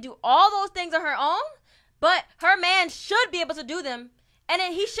and she can do all those things on her own, but her man should be able to do them, and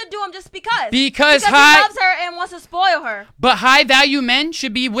then he should do them just because he loves her and wants to spoil her. But high value men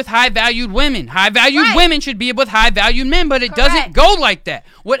should be with high valued women. High valued women should be with high valued men, but it doesn't go like that.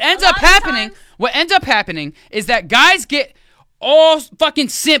 What ends up happening is that guys get all fucking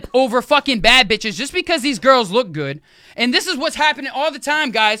simp over fucking bad bitches just because these girls look good. And this is what's happening all the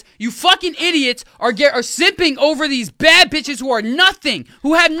time, guys. You fucking idiots are simping over these bad bitches who are nothing,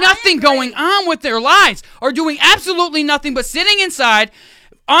 who have nothing going on with their lives, are doing absolutely nothing but sitting inside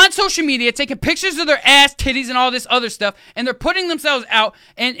on social media, taking pictures of their ass, titties, and all this other stuff, and they're putting themselves out,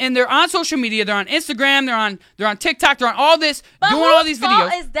 and they're on social media, they're on Instagram, they're on TikTok, they're on all this, doing all these videos.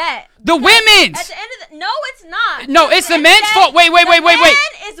 Whose fault is that? The women's! At the end of no, it's not. No, it's the men's fault. Wait. The man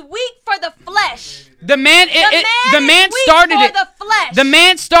is weak for the flesh. The man started it. The flesh. The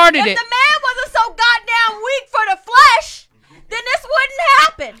man started it. If the man wasn't so goddamn weak for the flesh, then this wouldn't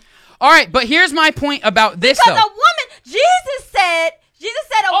happen. All right, but here's my point about this, because though. a woman, Jesus said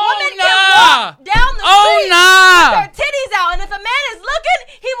a woman can walk down the street with her titties out, and if a man is looking,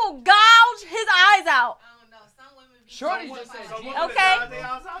 he will gouge his eyes out. Shorty just said, okay.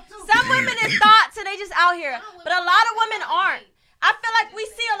 Some women is thoughts and they just out here, but a lot of women aren't. I feel like we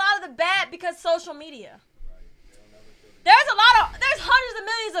see a lot of the bad because social media. There's hundreds of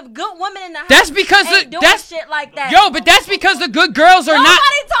millions of good women in the house. That's because doing shit like that. Yo, but that's because the good girls are not.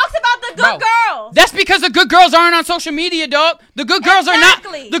 Nobody talks about the good girls. That's because the good girls aren't on social media, dog. The good girls are not.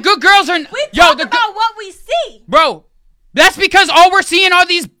 The good girls are. We talk about what we see, bro. That's because all we're seeing are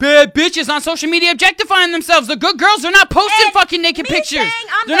these bad bitches on social media objectifying themselves. The good girls are not posting fucking naked pictures.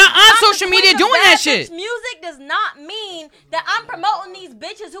 They're not on social media doing that shit. Music does not mean that I'm promoting these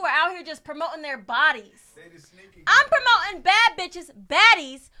bitches who are out here just promoting their bodies. I'm promoting bad bitches,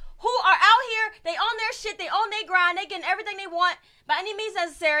 baddies, who are out here, they own their shit, they own their grind, they getting everything they want by any means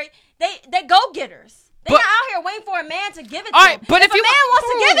necessary. They go-getters. They're not out here waiting for a man to give it to them. But if a man wants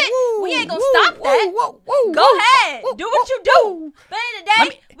to give it, we ain't gonna stop that. Go ahead. Do what you do. But at the end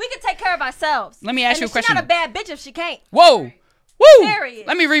of the day, we can take care of ourselves. Let me ask you a question. She's not a bad bitch if she can't. Woo! Period.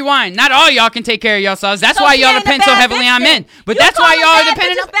 Let me rewind. Not all y'all can take care of yourselves. That's why y'all depend so heavily on men. But that's why y'all are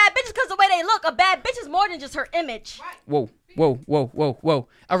dependent on bad bitches because the way they look. A bad bitch is more than just her image. Whoa.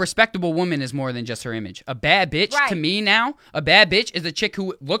 A respectable woman is more than just her image. A bad bitch, to me now, a bad bitch is a chick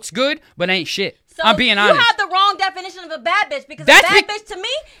who looks good but ain't shit. So I'm being honest. You have the wrong definition of a bad bitch because a bad bitch to me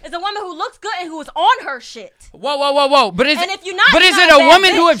is a woman who looks good and who is on her shit. Whoa. But is it a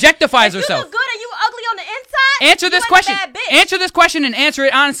woman who objectifies herself? If you look good and you ugly on the inside, answer this question. Answer this question and answer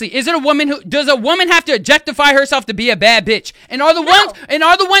it honestly. Is it a woman who does a woman have to objectify herself to be a bad bitch? And are the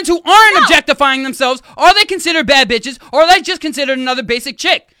ones who aren't objectifying themselves, are they considered bad bitches or are they just considered another basic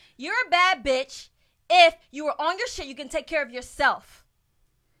chick? You're a bad bitch if you were on your shit, you can take care of yourself.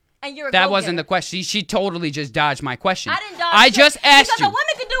 And you're a that wasn't the question. She totally just dodged my question. I didn't dodge. I just asked because you. a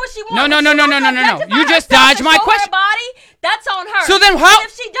woman can do what she wants. No. You just dodged my question. Her body that's on her. So then how? And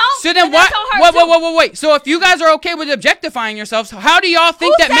if she don't, so then why? That's on her wait. So if you guys are okay with objectifying yourselves, how do y'all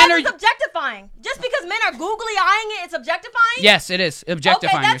think Who that men are? it's objectifying? Just because men are googly eyeing it, it's objectifying? Yes, it is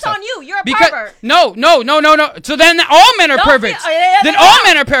objectifying Okay, that's yourself. on you. You're a pervert. No. So then all men are perverts. Then all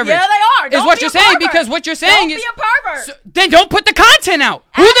men are perverts. Yeah, they are. Is what you're saying, because what you're saying is. Don't be a pervert. So, then don't put the content out.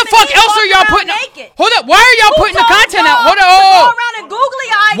 Who Adam the and fuck Eve else are walked y'all around putting out? naked. Hold up. Why are y'all putting the content out? Hold on. Go around and googly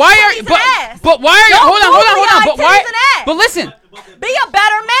eye. Why are but why are you hold on. But why? But listen. Be a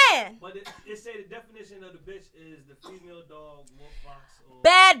better man. But it say the definition of the bitch is the female dog, wolf, fox, or...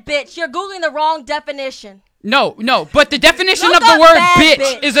 Bad bitch. You're googling the wrong definition. No. But the definition Look of the up word bad bitch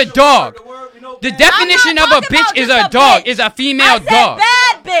bitch. is a dog. The definition of a talking bitch about is just a a dog. bitch. Is a female I said dog.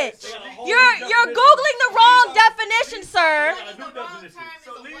 bad bitch. You're googling the wrong definition, sir.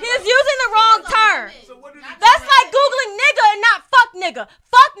 He's using the wrong term. That's like googling nigga and not fuck nigga.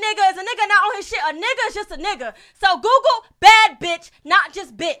 Fuck nigga is a nigga not on his shit. A nigga is just a nigga. So Google bad bitch, not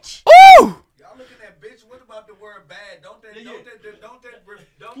just bitch. Ooh. Y'all looking at bitch? What about the word bad? Don't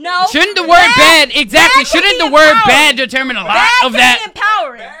No. Shouldn't the word bad exactly? bad Shouldn't can the be word empowering. bad determine a lot Bad of can that? be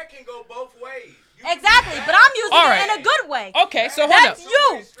empowering. Bad can go both ways. Exactly, but I'm using All it right. in a good way. Okay, so hold up. That's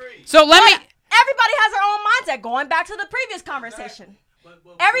you. So let me. Everybody has their own mindset. Going back to the previous conversation.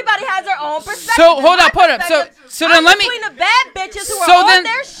 Everybody has their own perspective. So, hold My up. perspective, So then I'm let me. between the bad bitches who So are then- on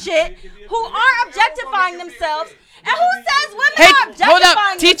their shit, who aren't objectifying themselves, and who says women Hey, are objectifying hold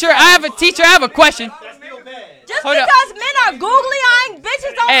up, teacher. themselves. I have a question. Just hold up. because men are googly eyeing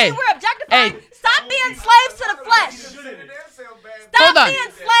bitches don't Hey, mean we're objectifying. hey. Stop being slaves to the flesh. Stop Hold on.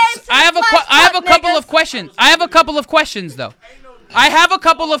 being slaves to I have the flesh. I have a fuck couple niggas. of questions. I have a couple of questions though. I have a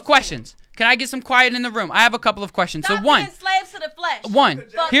couple of questions. Can I get some quiet in the room? I have a couple of questions. Stop So one. being slaves to the flesh. One.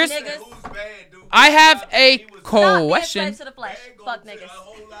 Fuck Here's. niggas. I have a Stop being question. slaves to the flesh. Fuck niggas.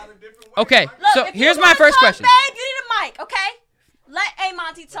 Okay. Look, So if here's you my wanna first talk, question. Babe, you need a mic, okay? Let A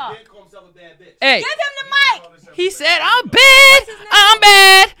Monty talk. Hey. Give him the mic. He said, "I'm bad. I'm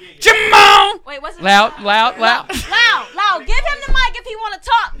bad." Jamon. Wait, what's his Loud. Loud. Give him the mic if he want to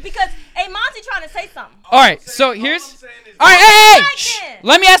talk because A Monty trying to say something. All right. So here's. saying is- All right. Hey. Mic Shh. then.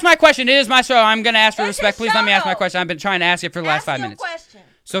 Let me ask my question. It is my show. I'm gonna ask for It's respect. your Please let me ask my show. question. I've been trying to ask it for the last Ask 5 your minutes. question.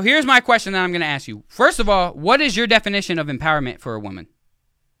 So here's my question that I'm gonna ask you. First of all, what is your definition of empowerment for a woman?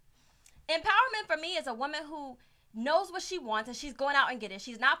 Empowerment for me is a woman who knows what she wants and she's going out and getting it.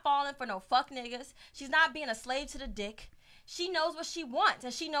 She's not falling for no fuck niggas. She's not being a slave to the dick. She knows what she wants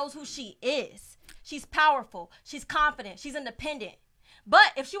and she knows who she is. She's powerful. She's confident. She's independent.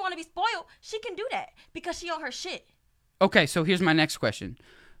 But if she want to be spoiled, she can do that because she on her shit. Okay, so here's my next question.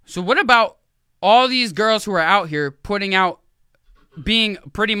 So what about all these girls who are out here putting out being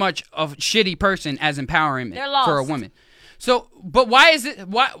pretty much a shitty person as empowerment They're lost. for a woman? So, but why is it?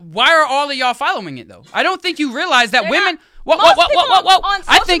 Why are all of y'all following it though? I don't think you realize that They're women. not- What? most people on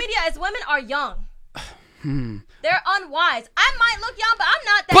I social think. media as women are young. They're unwise. I might look young, but I'm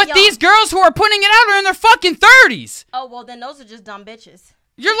not that But young. these girls who are putting it out are in their fucking 30s. Oh, well, then those are just dumb bitches.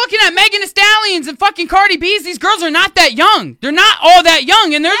 You're looking at Megan Thee Stallions and fucking Cardi B's. These girls are not that young. They're not all that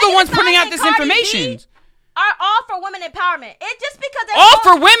young, and they're the Megan ones Thee putting out Stallion this and Cardi information. B are all for women empowerment. It just because they're All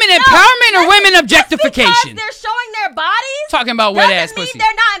for women empowerment or women Just objectification? because they're showing their bodies Talking about wet ass doesn't mean pussy.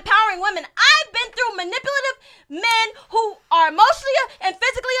 they're not empowering women. I've been through manipulative men who are emotionally and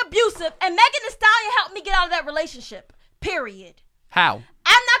physically abusive, and Megan Thee Stallion helped me get out of that relationship. Period. How?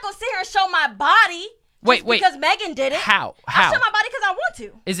 I'm not gonna sit here and show my body. Wait. Because Megan did it. How? I show my body because I want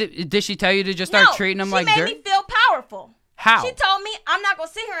to. Is it? Did she tell you to just start No, treating them she like made dirt? me feel powerful. How? She told me I'm not gonna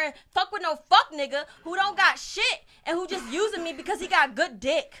sit here and fuck with no fuck nigga who don't got shit and who just using me because he got good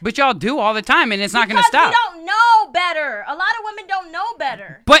dick. But y'all do all the time, and it's not gonna Because stop. we don't know better. A lot of women don't know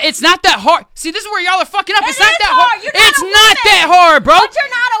better. But it's not that hard. See, this is where y'all are fucking up. It It's not is that hard. hard. You're not It's a not woman. that hard, bro. But you're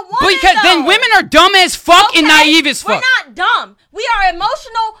not a woman. Because then though. women are dumb as fuck and Okay? naive as fuck. We're not dumb. We are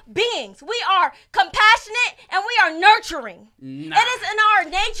emotional beings. We are compassionate and we are nurturing. Nah. It is in our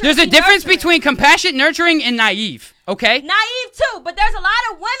nature. There's to a be difference nurturing. between compassionate, nurturing, and naive. Okay? Naive too, but there's a lot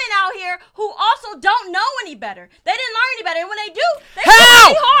of women out here who also don't know any better. They didn't learn any better, and when they do, they How?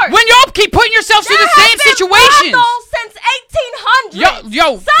 really hard. When y'all keep putting yourselves through the same situations. Since 1800. Yo.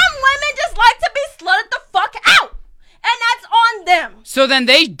 Some women just like to be slutted the fuck out, and that's on them. So then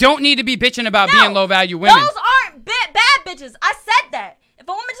they don't need to be bitching about No, being low value women. Those aren't bad bitches. I said that. If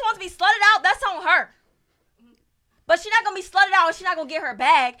a woman just wants to be slutted out, that's on her. But she's not gonna be slutted out and she's not gonna get her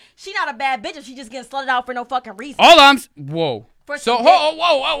bag. She not a bad bitch if she just getting slutted out for no fucking reason. All whoa. For So some dick.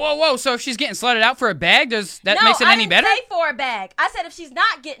 whoa. So if she's getting slutted out for a bag, does that makes it any better? No, I didn't say for a bag. I said if she's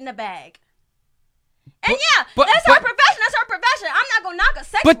not getting a bag. And that's her profession. That's her profession. I'm not gonna knock a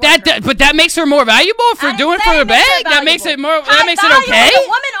sex worker. But that makes her more valuable for doing for her bag. That makes it more. That makes it okay. The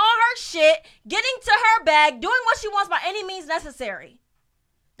woman on her shit, getting to her bag, doing what she wants by any means necessary.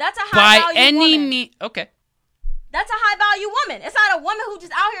 That's a high value woman. By any means, okay. That's a high value woman. It's not a woman who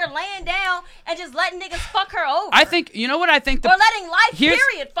just out here laying down and just letting niggas fuck her over. I think, you know what I think? Or letting life,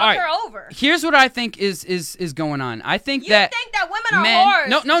 period, fuck her over. Here's what I think is going on. I think you think that women are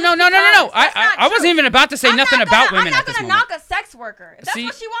whores. No. I wasn't even about to say nothing about women at this moment. I'm not going to knock a sex worker. If that's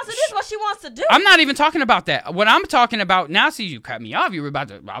what she wants to do, it's what she wants to do. I'm not even talking about that. What I'm talking about now, see, you cut me off. I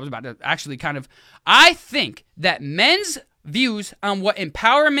was about to actually kind of, I think that men's views on what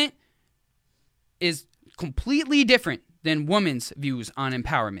empowerment is completely different than women's views on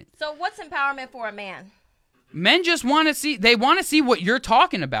empowerment. So what's empowerment for a man? Men just want to see what you're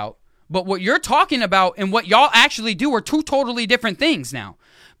talking about, but what you're talking about and what y'all actually do are two totally different things now.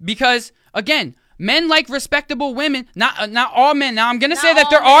 Because again, men like respectable women, not all men. Now I'm going to say that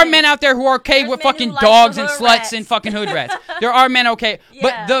there are men out there who are okay with fucking dogs and sluts and fucking hood rats. There are men okay,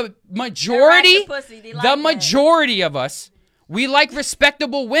 but the majority of us, we like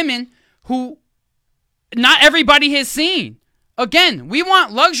respectable women who not everybody has seen. Again, we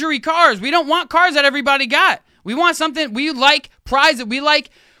want luxury cars. We don't want cars that everybody got. We want something. We like prizes. We like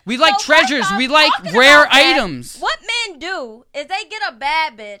treasures. We like rare items. What men do is they get a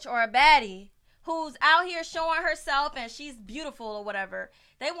bad bitch or a baddie who's out here showing herself and she's beautiful or whatever.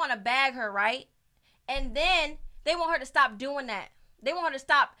 They want to bag her, right? And then they want her to stop doing that. They want her to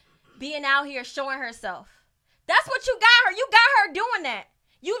stop being out here showing herself. That's what you got her. You got her doing that.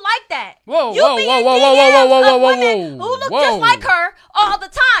 You like that. Whoa. Who look just like her all the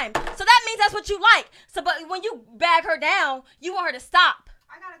time. So that means that's what you like. So, but when you bag her down, you want her to stop.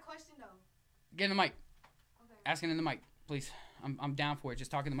 I got a question though. Get in the mic. Okay. Asking in the mic, please. I'm down for it. Just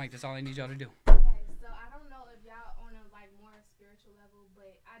talk in the mic. That's all I need y'all to do. Okay, so I don't know if y'all on a more spiritual level,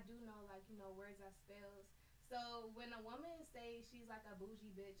 but I do know words are spells. So when a woman say she's like a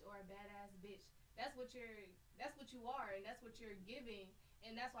bougie bitch or a badass bitch, that's what you are, and that's what you're giving.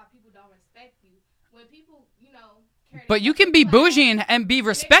 And that's why people don't respect you. When people, but you can be bougie and be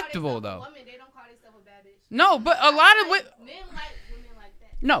respectable, though. Woman, they don't call themselves a bad bitch. No, but a lot of men like women like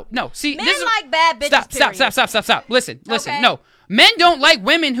that. No. See, men like bad bitches. Stop. Listen. Okay. No, men don't like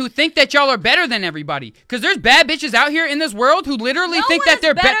women who think that y'all are better than everybody. Because there's bad bitches out here in this world who literally think that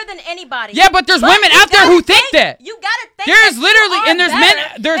they're better than anybody. Yeah, but there's women out there who think that. You gotta think. There's literally, and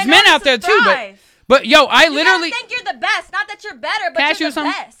there's men out there too, But yo, I literally think you're the best. Not that you're better, but can you're the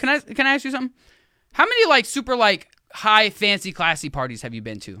best. Can I ask you something? How many super high fancy classy parties have you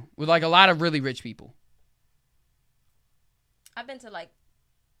been to with a lot of really rich people? I've been to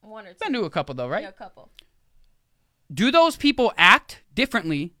one or two. Been to a couple though, right? Yeah, a couple. Do those people act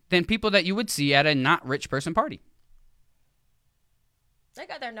differently than people that you would see at a not rich person party? They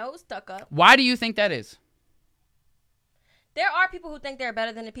got their nose stuck up. Why do you think that is? There are people who think they're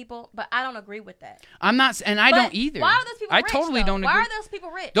better than the people, but I don't agree with that. I'm not, and I don't either. Why are those people rich? I totally don't agree. Why are those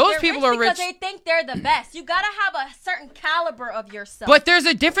people rich? Those people are rich because they think they're the best. You gotta have a certain caliber of yourself. But there's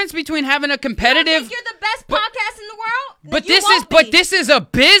a difference between having a competitive. You don't think you're the best podcast in the world? But this is a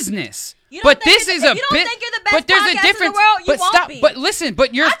business. You don't think you're the best there's podcast a difference. In the world? You but won't stop. be. But listen.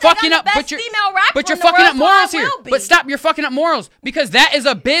 But you're I think fucking I'm up. the best female rapper but you're in the fucking world, up morals so I here. will be. But stop. You're fucking up morals because that is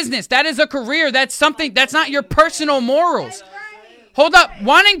a business. That is a career. That's something. That's not your personal morals. Hold up,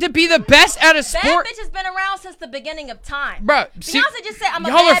 wanting to be the best at a sport. Bad bitch has been around since the beginning of time. Bro, Beyonce just said, "I'm a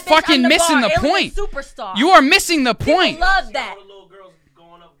y'all bad are fucking bitch, missing the point. Superstar." You are missing the point. People love that.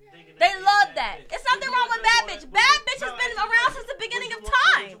 They love that. It's nothing wrong with bad bitch. Bad bitch has been around since the beginning of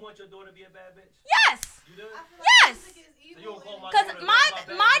time. You want your daughter to be a bad bitch? Yes. You do? Yes. So you don't call Because daughter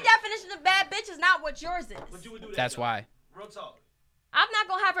my definition of bad bitch is not what yours is. But you would do that. That's though. why. Real talk. I'm not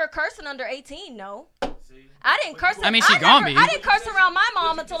gonna have her cursing under 18. No. See? I didn't curse. I mean, she gonna be. I didn't curse around my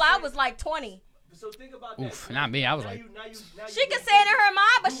mom until I was 20. So think about Oof, that. not me. I was like. She can say it in her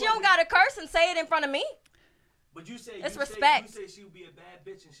mind, but she don't gotta curse and say it in front of me. But you say it's respect. You say she would be a bad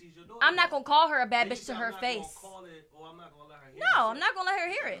bitch and she's your daughter. I'm not gonna call her a bad bitch to her face. I'm not gonna let her hear no, I'm not gonna let her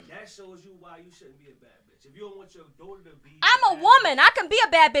hear it. That shows you why you shouldn't be a bad bitch. If you don't want your daughter to be. I'm a woman. I can be a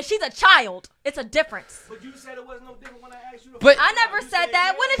bad bitch. She's a child. It's a difference. But you said it wasn't no different when I asked you. But I never said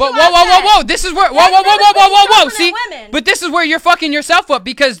that. When did but you? Whoa! This is where whoa! See, but this is where you're fucking yourself up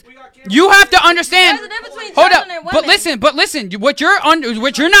because you have to understand. There's a difference between Hold up, and women. but listen. What you're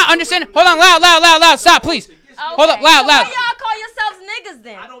not understanding. Hold on, loud. Stop, please. Okay. Hold up, loud. Why y'all call yourselves niggas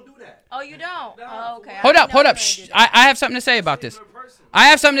then? I don't do that. Oh, you don't? Oh, okay. Hold up. Shh. I have something to say about this. I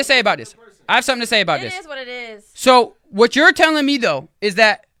have something to say about this. It is what it is. So what you're telling me though is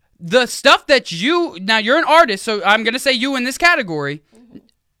that the stuff that now you're an artist, so I'm going to say you in this category,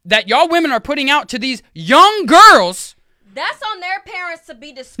 that y'all women are putting out to these young girls. That's on their parents to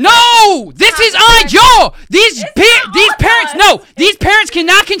be discreet. No, this is on y'all. These parents, no, these parents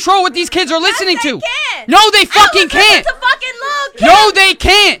cannot control what these kids are listening to. Can. No, they fucking can't. No, they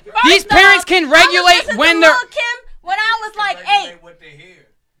can't. These parents can regulate when they're. Kim, when I was like 8.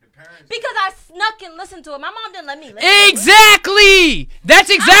 Because I snuck and listened to it. My mom didn't let me listen. Exactly. That's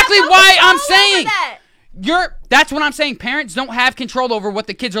exactly why I'm saying. That's what I'm saying. Parents don't have control over what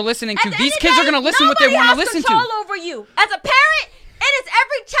the kids are listening to. These kids are going to listen what they want to listen to. Nobody has control over you. As a parent, it is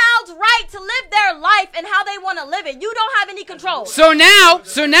every child's right to live their life and how they want to live it. You don't have any control.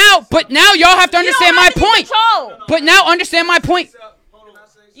 But now y'all have to understand my point. But now understand my point.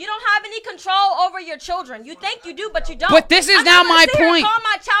 You don't have any control over your children. You think you do, but you don't. But this is now my point. Call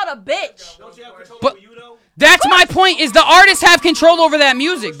my child a bitch. Don't you have control But over you, though? that's my point. Is the artists have control over that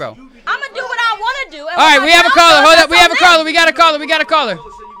music, bro? I'm gonna do what I want to do. All right, we have a caller. Hold up, we have a caller. We got a caller.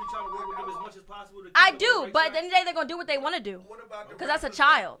 I do, but at the end of the day, they're gonna do what they want to do. Because that's a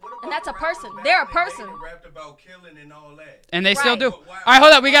child, and that's a person. They're a person. And they still do. All right,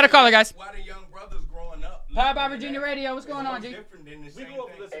 hold up. We got a caller, guys. Why the young brothers growing up? Power by Virginia Radio. What's going on, G? We grew up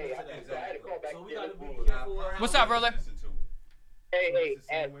listening to that. So we gotta be careful. What's up, brother? Hey,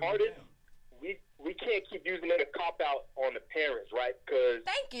 as artists, we can't keep using it to cop out on the parents, right? Because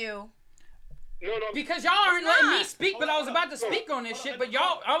Thank you. no, Because y'all aren't letting me speak, but I was about to speak on this shit. But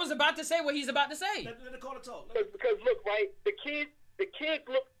I was about to say what he's about to say. Let the caller talk. because look, right, the kids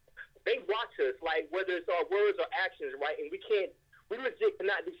look, they watch us, like whether it's our words or actions, right? And we legit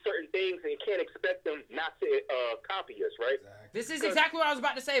cannot do certain things and can't expect them not to copy us, right? This is exactly what I was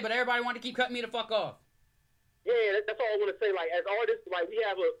about to say, but everybody wanted to keep cutting me the fuck off. Yeah, that's all I want to say. Like as artists, like we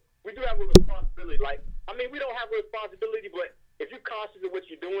do have a responsibility. Like I mean, we don't have a responsibility, but if you're conscious of what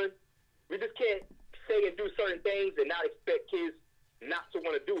you're doing, we just can't say and do certain things and not expect kids not to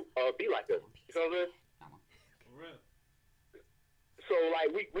want to be like us. You know what I'm saying? For real. So like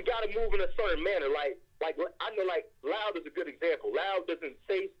we gotta move in a certain manner. Like I know like Loud is a good example. Loud doesn't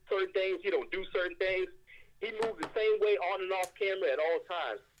say certain things. He don't do certain things. He moves the same way on and off camera at all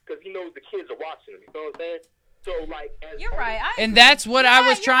times because he knows the kids are watching him. You know what I'm saying? So like, You're right. And that's what I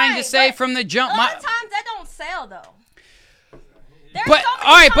was trying to say from the jump. A lot of times that don't sell though. But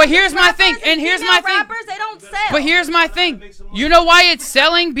all right, but here's my thing, and here's my thing. Rappers, they don't sell. But here's my thing. You know why it's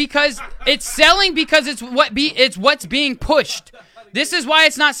selling? Because it's what's being pushed. This is why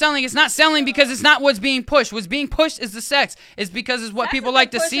it's not selling. It's not selling because it's not what's being pushed. What's being pushed is the sex. It's because it's what people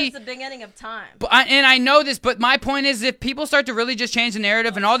like to see. Since the beginning of time. And I know this, but my point is, if people start to really just change the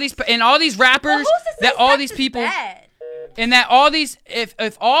narrative, and all these rappers, that all these people, and that all these,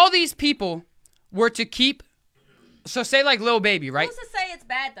 if all these people were to keep, so say like Lil Baby, right? Who's to say it's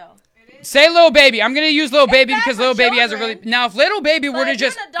bad though? Say Lil Baby. I'm gonna use Lil Baby because Lil Baby has a children. really. Now, if Lil Baby were to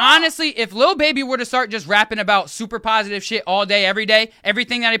just honestly, if Lil Baby were to start just rapping about super positive shit all day, every day,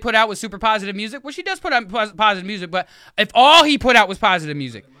 everything that he put out was super positive music, which he does put out positive music, but if all he put out was positive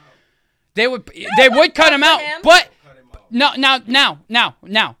music, they would cut him out. But no,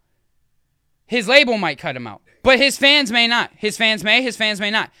 now, his label might cut him out, but his fans may not. His fans may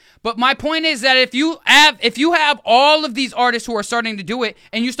not. But my point is that if you have all of these artists who are starting to do it,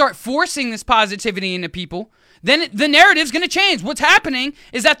 and you start forcing this positivity into people, then the narrative's going to change. What's happening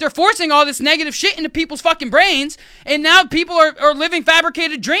is that they're forcing all this negative shit into people's fucking brains, and now people are living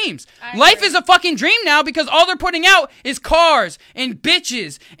fabricated dreams. Life is a fucking dream now because all they're putting out is cars and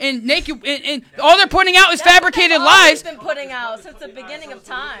bitches and naked, and all they're putting out is fabricated lives. Been putting out since the beginning of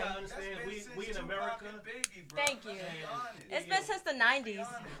time. We in America. Thank you. It's been since the 90s.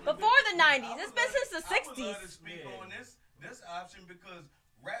 Before the 90s. It's been since the 60s. Speak on this option because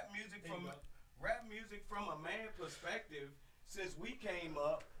rap music from a man perspective, since we came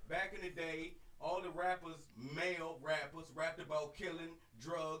up back in the day, all the male rappers rapped about killing,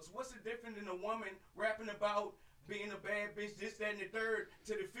 drugs. What's the difference in a woman rapping about being a bad bitch, this, that, and the third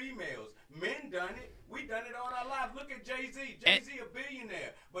to the females? Men done it. We done it all our lives. Look at Jay-Z. Jay-Z a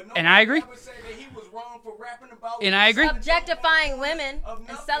billionaire. But no, and I agree. Never say that he was wrong for rapping about and I agree. Objectifying women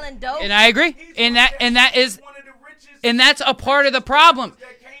and selling dope. And I agree. And that's a part of the problem.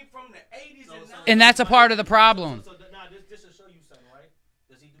 And that's a part of the problem. So now this will show you something, right?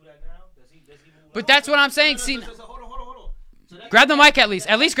 Does he do that now? Does he move? But that's what I'm saying. See, hold on. So grab the mic at least.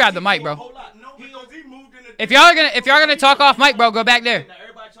 At least grab the mic, bro. No, because he moved in If y'all are gonna talk off mic, bro, go back there. Now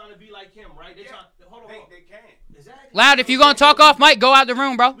everybody trying to be like him, right? They trying. Hold on. They can. Exactly. Loud, if you gonna talk off mic, go out the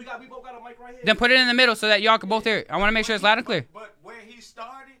room, bro. We both got a mic right here. Then put it in the middle so that y'all can both hear it. I want to make sure it's loud and clear. But where he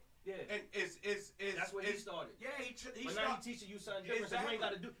started, and is That's where he started. Yeah, he but now he teaching you something different, so you ain't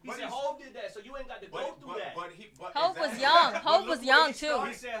got to do. He But said Hov did that, so you ain't got to go through that. Hov was young. Hov was young too.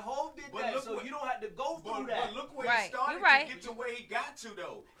 He said Hov did that, so you don't have to go through that. But look where Right. he started You're right. to get to where he got to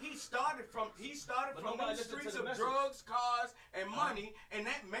though. He started from the nobody listened streets to of the message. drugs, cars, and money, and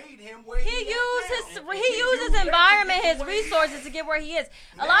that made him where He he used his environment, his resources to get where he is.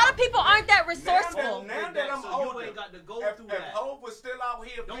 A lot of people aren't that resourceful. Now that I'm So older, you ain't got to go if through that. Hov was still out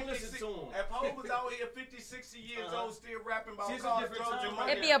here, Don't listen to him. If Hov was out here 50, 60 years old, still rapping about See, it's a cars, different drugs, time and right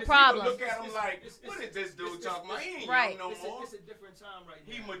money, It'd be a now. problem. Look at him like, what is this dude talking about? He ain't Right. young no more. It's a different time right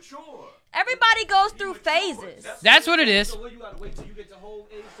now. He mature. Everybody goes through phases. That's what it is. So what you got to wait till you get to whole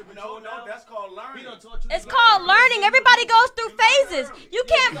age to mature No, now? that's called He learning. done taught you It's to called learn. learning. Everybody goes through phases. You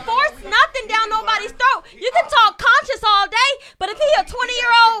can't force nothing down nobody's throat. You can talk conscious all day, but if he a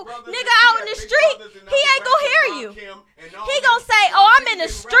 20-year-old nigga out in the street, he ain't gonna hear you. He gonna say, "Oh, I'm in the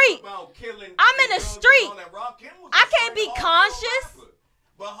street. I'm in the street. I can't be conscious."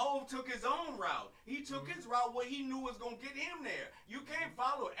 But Hov took his own route. He took his route where he knew was gonna get him there. You can't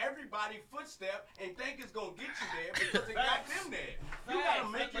follow everybody's footstep and think it's gonna get you there because it got them there. You gotta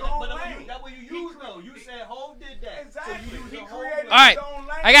make your own lane. That's what you use though. You said Hov did that. Exactly. So you He use the Hov created All right, his own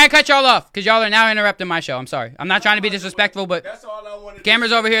lane. I gotta cut y'all off because y'all are now interrupting my show. I'm sorry. I'm not trying to be disrespectful, but That's all I wanted to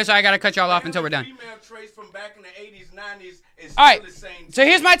camera's say. over here, so I gotta cut y'all off until we're done. Female traits from back in the 80s, 90s is All right. still the same. So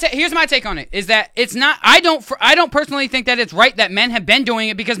here's my take on it. Is that it's not. I don't personally think that it's right that men have been doing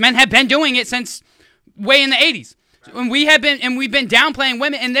it because men have been doing it since way in the 80s. And we've been downplaying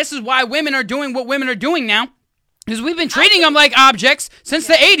women, and this is why women are doing what women are doing now. Because we've been treating them like objects since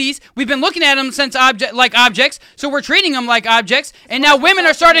the 80s. We've been looking at them since like objects, so we're treating them like objects. And now women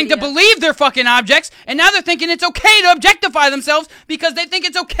are starting to believe they're fucking objects, and now they're thinking it's okay to objectify themselves because they think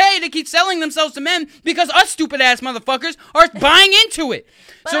it's okay to keep selling themselves to men because us stupid ass motherfuckers are buying into it.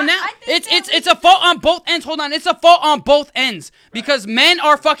 But So now I think it's a fault on both ends. Hold on, it's a fault on both ends because men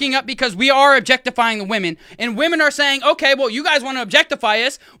are fucking up because we are objectifying the women, and women are saying, okay, well, you guys want to objectify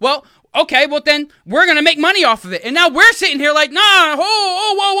us, well. Okay, well then we're gonna make money off of it, and now we're sitting here like, nah,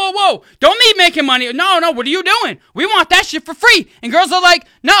 whoa, don't me making money. No, what are you doing? We want that shit for free, and girls are like,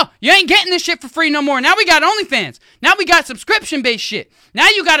 no, you ain't getting this shit for free no more. Now we got OnlyFans. Now we got subscription based shit. Now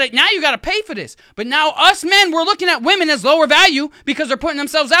you gotta pay for this. But now us men, we're looking at women as lower value because they're putting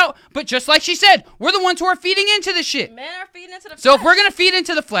themselves out. But just like she said, we're the ones who are feeding into this shit. Men are feeding into the So flesh. if we're gonna feed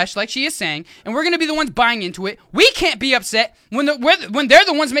into the flesh, like she is saying, and we're gonna be the ones buying into it, we can't be upset when they're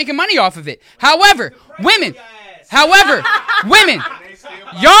the ones making money off of it. However, women,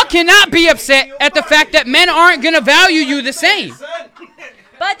 y'all cannot be upset at the fact that men aren't gonna value you the same.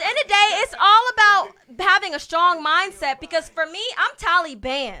 But at the end of the day, it's all about having a strong mindset because for me, I'm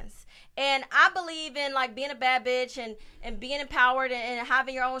BANDZ. And I believe in like being a bad bitch and being empowered and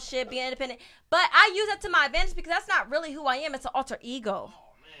having your own shit, being independent. But I use it to my advantage because that's not really who I am. It's an alter ego.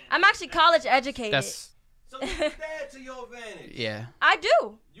 I'm actually college educated. So you that to your advantage. Yeah. I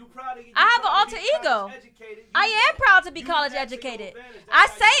do. You proud of, I have an alter ego. I am proud to be college educated. I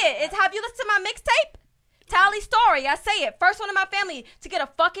say it. It's have you listened to my mixtape? Tally Story. I say it. First one in my family to get a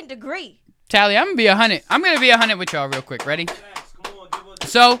fucking degree. Tally, I'm gonna be 100 with y'all real quick. Ready?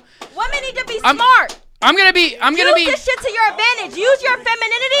 So Women need to be smart. I'm gonna be Use this shit to your advantage. Use your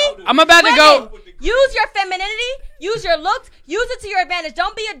femininity. I'm about to go. Use your femininity. Use your looks. Use it to your advantage.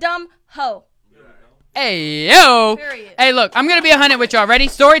 Don't be a dumb hoe. Hey, yo. Period. Hey, look, I'm going to be 100 with y'all. Ready?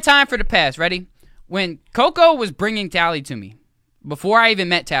 Story time for the past. Ready? When Coco was bringing Tally to me, before I even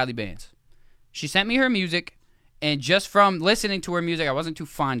met Tally BANDZ, she sent me her music, and just from listening to her music, I wasn't too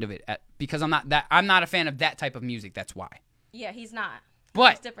fond of it because I'm not a fan of that type of music. That's why. Yeah, he's not.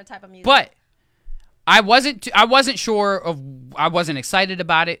 But It's a different type of music. But I wasn't sure of. I wasn't excited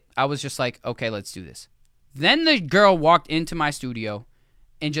about it. I was just like, okay, let's do this. Then the girl walked into my studio,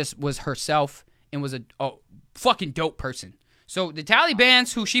 and just was herself. And was a fucking dope person. So the Tally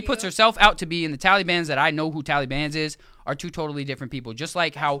BANDZ, who she puts herself out to be, and the Tally BANDZ that I know who Tally BANDZ is, are two totally different people. Just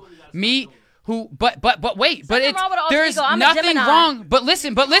like how me, who, but wait, but it's there's nothing wrong. But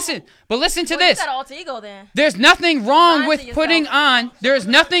listen to this. You got alter ego then. There's nothing wrong Lying with to putting yourself. on. There's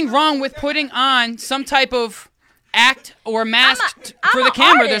nothing wrong with putting on some type of act or mask I'm for the an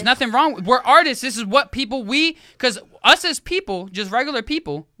camera. artist. There's nothing wrong. We're artists. This is what because us as people, just regular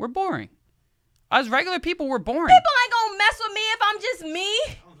people, we're boring. Us regular people, we're boring. People ain't gonna mess with me if I'm just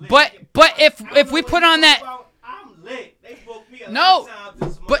me. But if we put on that, I'm lit. They broke me a no,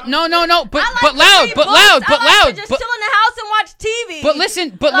 but no, but I like loud, to but read books. loud, but I like loud, to just but chill in the house and watch TV.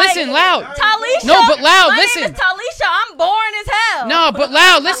 but listen, loud. Talisha. No, but loud, My listen. name is Talisha. I'm boring as hell. No, but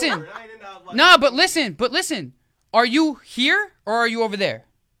loud, listen. No, but listen. Are you here or are you over there?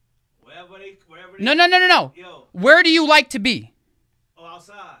 Wherever No. Yo. Where do you like to be? Oh,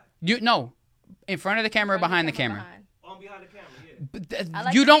 outside. No, in front of the camera or behind the camera? On behind the camera, yeah. I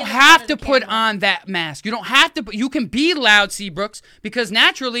like You to don't be in the have front to of the put camera. on that mask. You don't have to. You can be loud Seabrooks because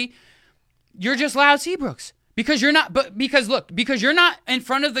naturally, you're just loud Seabrooks. Because you're not. Because you're not in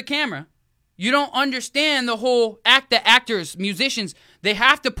front of the camera. You don't understand the whole act that actors, musicians, they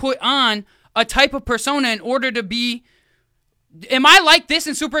have to put on a type of persona in order to be. Am I like this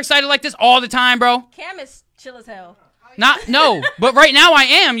and super excited like this all the time, bro? Cam is chill as hell. No, but right now I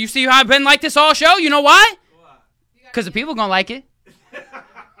am. You see how I've been like this all show? You know why? Because the people gonna like it.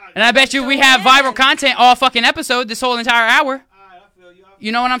 And I bet you we have viral content all fucking episode, this whole entire hour.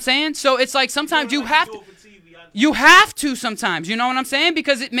 You know what I'm saying? So it's like sometimes you have to. You have to sometimes, you know what I'm saying?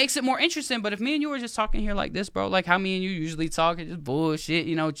 Because it makes it more interesting. But if me and you were just talking here like this, bro, like how me and you usually talk, it's just bullshit,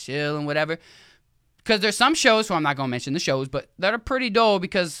 you know, chill and whatever. Because there's some shows, well, I'm not going to mention the shows, but that are pretty dull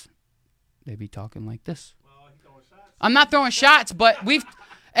because they be talking like this. I'm not throwing shots, but hey,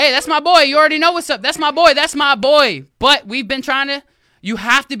 that's my boy. You already know what's up. That's my boy. But we've been trying to, you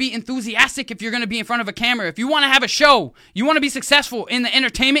have to be enthusiastic if you're going to be in front of a camera. If you want to have a show, you want to be successful in the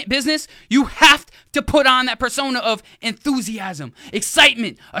entertainment business, you have to put on that persona of enthusiasm,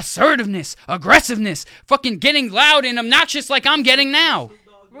 excitement, assertiveness, aggressiveness, fucking getting loud and obnoxious like I'm getting now.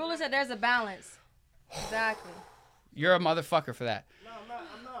 Rule is that there's a balance. Exactly. You're a motherfucker for that. No, I'm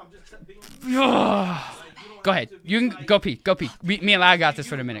not. I'm just being. Go ahead. You can go pee. Me and Lau got this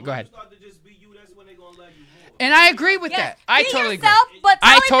for the minute. Go ahead. And I agree with that. I totally agree. But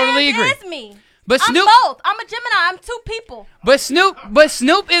I Totally totally Bands agree. Is me. But Snoop, I'm both. I'm a Gemini. I'm two people. But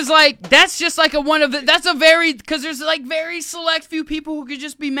Snoop is like, that's just like that's a very, because there's like very select few people who could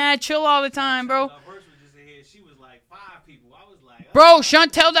just be mad chill all the time, bro. Bro,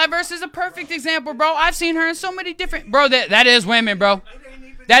 Chantel Diverse is a perfect example, bro. I've seen her in so many different, bro, that is women, bro.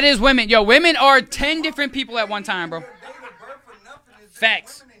 That is women. Yo, women are 10 different people at one time, bro.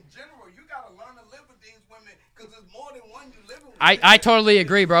 Facts. I totally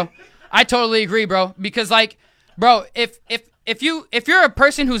agree, bro. Because like, bro, if you're a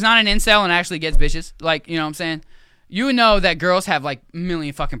person who's not an incel and actually gets bitches, like, you know what I'm saying, you know that girls have like a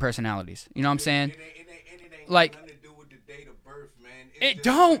million fucking personalities. You know what I'm saying? Like, it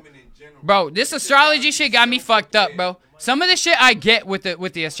don't, bro. This astrology shit got me fucked up, bro. Some of the shit I get with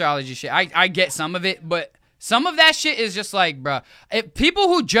the astrology shit. I get some of it, but some of that shit is just like, bro. People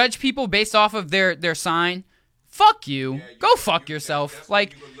who judge people based off of their sign, fuck you. Yeah, go fuck yourself. That's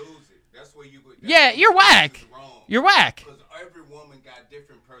like, where you would lose it. That's where you would. Yeah, you're whack. You're whack. Because every woman got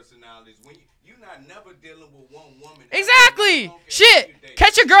different personalities. When you're not never dealing with one woman. Exactly. Shit.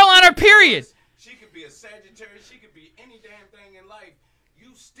 Catch a girl on her period. She could be a Sagittarius. She could be any damn thing in life.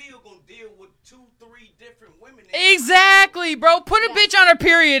 You still gonna deal with 2-3 different women. Exactly, bro. Put a bitch on her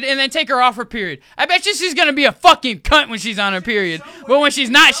period and then take her off her period. I bet you she's gonna be a fucking cunt when she's on her period. But when she's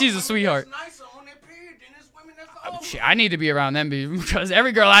not, she's a sweetheart. Oh, shit, I need to be around them because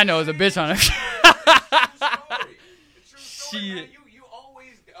every girl I know is a bitch on her. Shit. You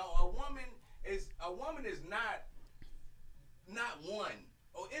always a woman is not one.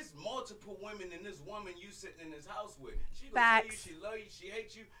 Oh, it's multiple women in this woman you sitting in this house with. She gonna tell you she love you, she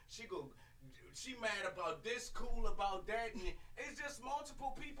hates you, she mad about this, cool about that, and it's just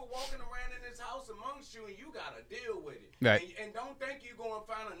multiple people walking around in this house amongst you, and you gotta deal with it. Right. And don't think you're gonna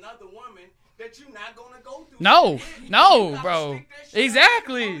find another woman that you're not gonna go through. No, bro.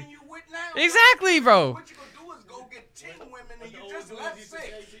 Exactly. Bro. What you gonna do is go get 10 women and you just left 6.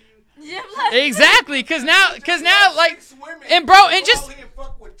 Exactly, cause now, like, and bro, and just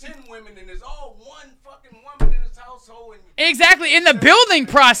fuck with 10 women and there's all one fucking woman in this household. And exactly, in the building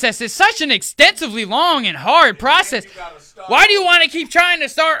process is such an extensively long and hard process. Why do you want to keep trying to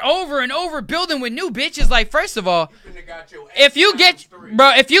start over and over building with new bitches? Like, first of all, if you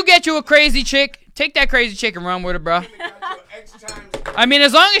get you a crazy chick, take that crazy chick and run with her, bro. I mean,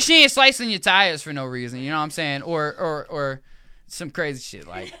 as long as she ain't slicing your tires for no reason, you know what I'm saying, or some crazy shit,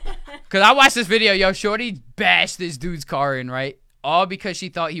 like, cause I watched this video, yo, shorty bashed this dude's car in, right, all because she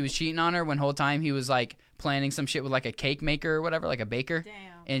thought he was cheating on her when whole time he was like planning some shit with like a cake maker or whatever, like a baker. Damn.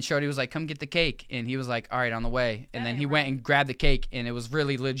 And shorty was like, come get the cake, and he was like, all right, on the way. And then he went and grabbed the cake, and it was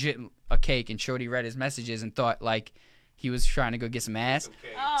really legit a cake, and shorty read his messages and thought like he was trying to go get some ass.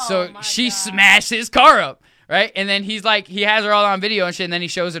 So she smashed his car up, right? And then he's like, he has her all on video and shit, and then he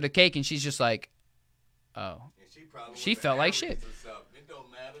shows her the cake, and she's just like, oh. She felt like shit.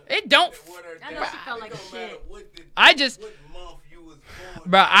 It don't. I know she felt like shit.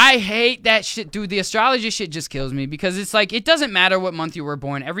 Bro, I hate that shit, dude. The astrology shit just kills me because it's like, it doesn't matter what month you were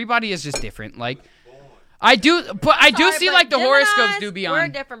born. Everybody is just different. Like, I do, but I do Sorry, see but like the horoscopes Geminis, do be We're a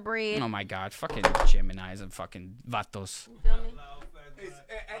on. different breed. Oh my God, fucking Geminis and fucking vatos. You feel me?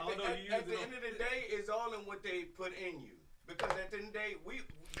 At the end of the day, it's all in what they put in you. Because at the end of the day, you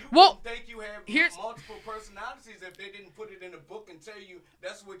wouldn't think you have multiple personalities if they didn't put it in a book and tell you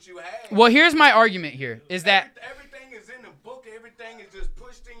that's what you have. Well, here's my argument here, is that everything is in the book. Everything is just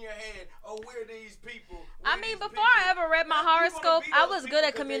pushed in your head. Oh, we're these people. I mean, before I ever read my horoscope, I was good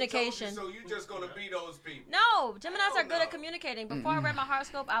at communication. So you're just going to be those people. No, Geminis are good at communicating. Before I read my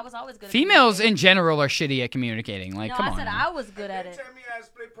horoscope, I was always good at females communicating. in general are shitty at communicating. Like, No, come I on. said I was good at They it. tell me I have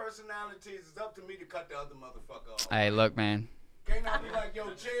split personalities. It's up to me to cut the other motherfucker off. Hey, look, man. Can't I be like, yo,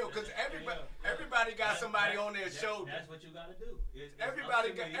 chill? Because everybody got somebody on their shoulder. That's what you got to do.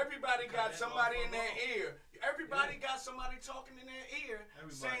 Everybody got somebody in their ear. Everybody got somebody talking in their ear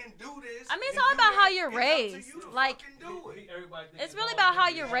saying, do this. I mean, it's all about how you're raised. Like, do it. it's really about how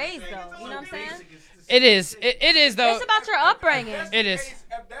you're raised, though. You know what I'm saying? It is. It is, though. It's about your upbringing. It is.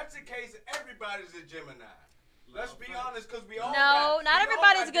 If that's the case, everybody's a Gemini. Let's be honest, because we all No, not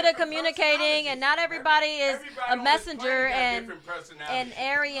everybody's good at communicating, and not everybody is a messenger and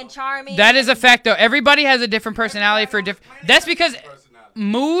airy and charming. That is a fact, though. Everybody has a different personality for different. That's because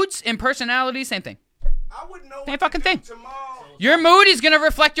moods and personality, same thing. Same fucking thing. Your mood is gonna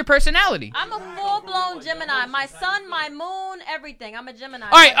reflect your personality. I'm a full-blown Gemini. My sun, my moon, everything. I'm a Gemini.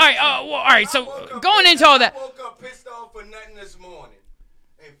 All right. So going into all that. I woke up pissed off for nothing this morning.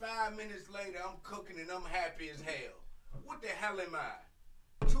 And 5 minutes later, I'm cooking and I'm happy as hell. What the hell am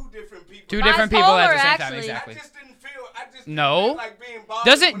I? Two different people. Two different people at the same Bipolar, time, exactly. I just didn't feel No. like being bothered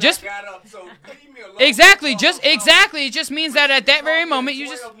Doesn't when just I got up, so leave me alone. exactly. It just means that at that very moment you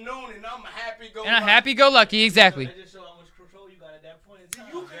just noon and I'm and a happy-go-lucky, exactly. That just show how much control you got at that point in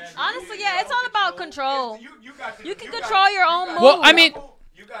time. Honestly, yeah, it's all about control. You can got- control your own mood. Well, I mean,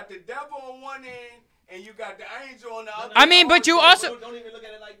 you got the devil on one end and you got the angel on the other. I mean, but you also Don't even look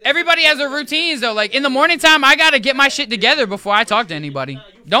at it like that. everybody has their routines though. Like in the morning time, I gotta get my shit together before I talk to anybody.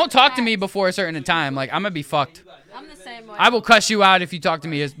 Don't talk to me before a certain time. Like I'm gonna be fucked. I'm the same way. I will cuss you out if you talk to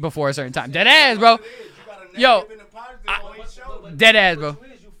me before a certain time. Dead ass, bro. Yo, dead ass, bro.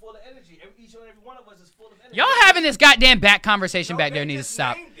 You full of energy. Each and every one of us is full of energy. Y'all having this goddamn back conversation back there needs to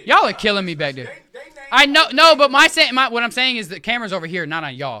stop. Y'all are killing me back there. I know, no, but what I'm saying is the camera's over here, not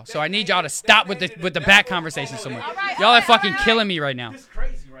on y'all. So I need y'all to stop with the back conversation somewhere. Y'all are fucking killing me right now. This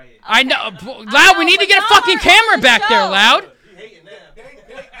crazy right here. I know, Loud. We need to get a fucking camera back there, Loud. You hating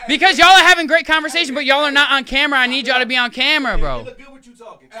now. Because y'all are having great conversation, but y'all are not on camera. I need y'all to be on camera, bro. Look good what you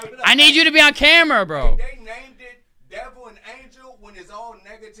talking. I need you to be on camera, bro. They named it devil and angel when it's all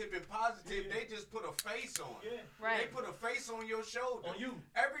negative and positive. They just put a face on it. Right. They put a face on your shoulder. On you.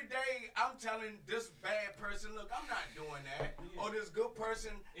 Every day I'm telling this bad person, look, I'm not doing that. Or this good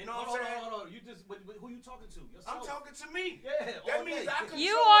person, you know what I'm saying? Hold on. You just, who you talking to? Yourself. I'm talking to me. Yeah, That all means day. I control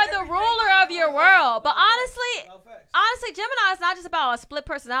You are the everything ruler I of do your in my life. world. But No facts. honestly, Gemini is not just about a split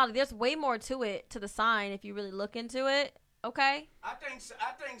personality. There's way more to it, to the sign, if you really look into it. Okay? I think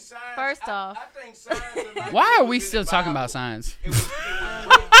signs. First off. I think signs. are like Why are we within still the talking Bible. about signs? It was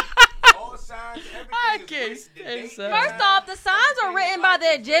all signs. I Everything can't is written. stand The signs. date, First off, the signs were everything written by the is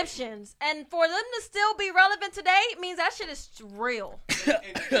written. Egyptians. And for them to still be relevant today means that shit is real. And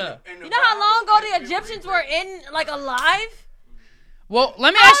You know how long ago the Egyptians were alive? Well,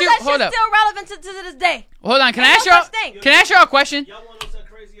 let me How ask is you. that Hold shit up. still relevant to this day? Hold on. Can I Ain't ask no y'all? such thing. Can I ask y'all a question? Y'all want to know something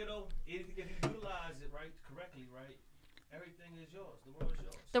crazy though? If you utilize it correctly, right, everything is yours. The world is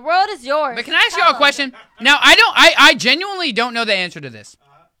yours. The world is yours. But can I ask y'all Tell a 'em. question? Now, I genuinely don't know the answer to this.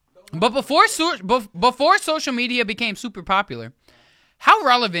 But before social media became super popular, how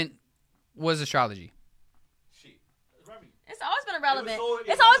relevant was astrology? It's always been irrelevant. It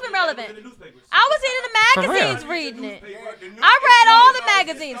It's was always been in relevant. the newspapers. I was in the For real? magazines reading it. The I read all the newspapers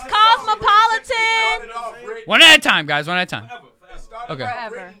magazines. started Cosmopolitan. off written. One at a time, guys. One at a time. Forever. It started Okay. off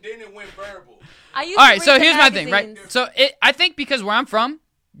Forever. written, then it went verbal. I used All to right. read So the here's my thing, right? magazines. So I think because where I'm from,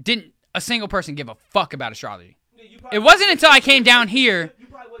 didn't a single person give a fuck about astrology. Yeah, you probably It wasn't until I came down here. You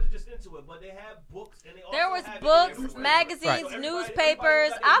probably wasn't just into it, but they have books and they also There was have it in books, newspapers. magazines, Right. So everybody newspapers.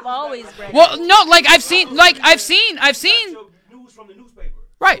 got their I've news always back. read. Well, no, like I've seen. Your news from the newspaper.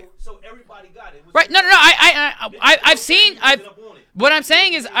 Right. So everybody got it. Right. No. I've seen. What I'm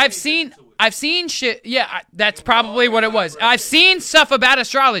saying is I've seen shit. Yeah, that's probably what it was. I've seen stuff about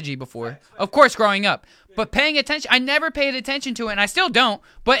astrology before. Of course, growing up. But paying attention, I never paid attention to it, and I still don't.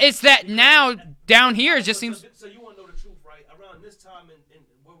 But it's that now down here it just seems. So you want to know the truth, right? Around this time and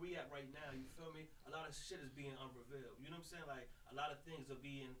where we at right now, you feel me? A lot of shit is being unrevealed. You know what I'm saying? Like a lot of things are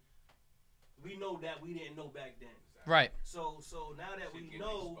being. We know that we didn't know back then. Right. So now that we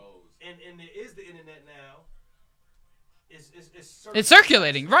know, and there is the internet now, it's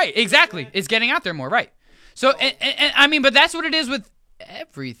circulating. Right. Exactly. It's getting out there more. Right. So and I mean, but that's what it is with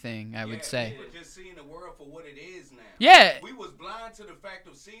everything. I would say. We're just seeing the world for what it is now. Yeah. We was blind to the fact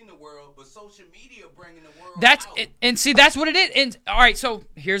of seeing the world, but social media bringing the world That's out. and see, that's what it is. And all right, so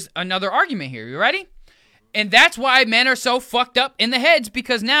here's another argument here. You ready? And that's why men are so fucked up in the heads,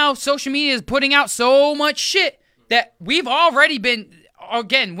 because now social media is putting out so much shit that we've already been,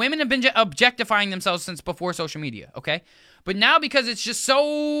 again, women have been objectifying themselves since before social media, okay? But now because it's just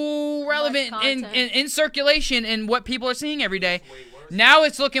so relevant in circulation and what people are seeing every day, now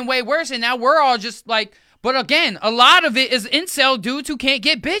it's looking way worse, and now we're all just like, but again, a lot of it is incel dudes who can't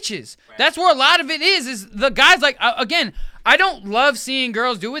get bitches. Right. That's where a lot of it is the guys like, again, I don't love seeing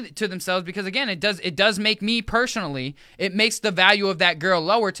girls do it to themselves because, again, it does make me personally, it makes the value of that girl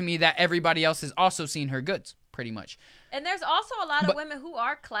lower to me that everybody else has also seen her goods, pretty much. And there's also a lot of women who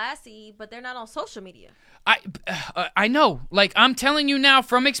are classy, but they're not on social media. I know. Like, I'm telling you now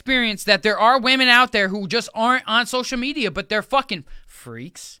from experience that there are women out there who just aren't on social media, but they're fucking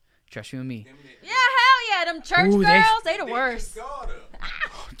freaks. Trust you and me. Yeah, hell yeah. Them church girls, they the worst.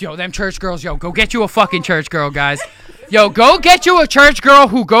 Yo, them church girls, yo, go get you a fucking church girl, guys. Yo, go get you a church girl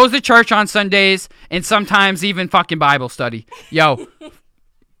who goes to church on Sundays and sometimes even fucking Bible study. Yo,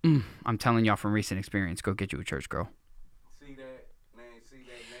 I'm telling y'all from recent experience, go get you a church girl. See that, man.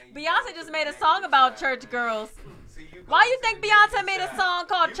 Beyonce just made a song about church girls. Why you think Beyonce made a song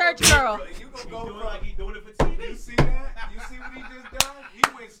called Church Girl? You doing it for TV. You see that? You see what he just done?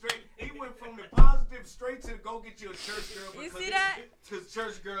 He went from the positive straight to go get you a church girl. You see that? Because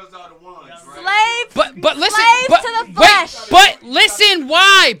church girls are the ones, right? But listen, slaves to the flesh. But listen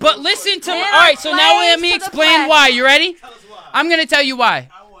why. But listen to me. All right, so now let me explain why. You ready? I'm going to tell you why.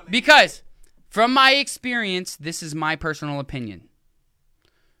 Because from my experience, this is my personal opinion.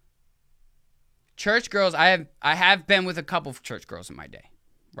 Church girls, I have been with a couple of church girls in my day,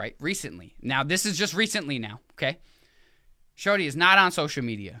 right? Recently. Now, this is just recently now, okay? Shorty is not on social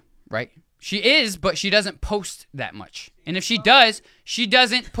media, right? She is, but she doesn't post that much. And if she does, she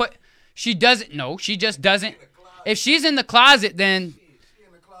just doesn't. If she's in the closet, then... She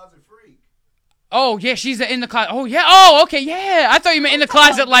in the closet freak. Oh, yeah, she's in the closet. Oh, yeah. Oh, okay, yeah. I thought you meant in the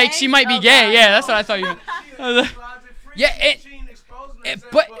closet like she might be gay. Yeah, that's what I thought you meant. Yeah, she ain't exposing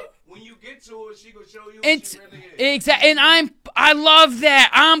herself, but when you get to her, she gonna show you it's what she really is. exactly, and I love that.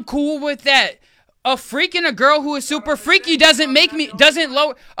 I'm cool with that. A freak and a girl who is super freaky doesn't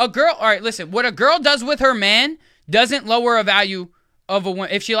lower a girl. All right, listen. What a girl does with her man doesn't lower a value of a woman.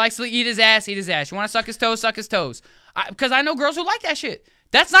 If she likes to eat his ass, eat his ass. You want to suck his toes, suck his toes. Because I know girls who like that shit.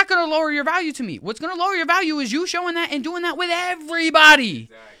 That's not going to lower your value to me. What's going to lower your value is you showing that and doing that with everybody.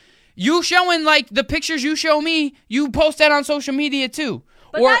 Exactly. You showing, like, the pictures you show me, you post that on social media, too.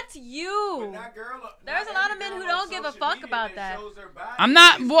 But that's you. There's a lot of men who don't give a fuck about that. I'm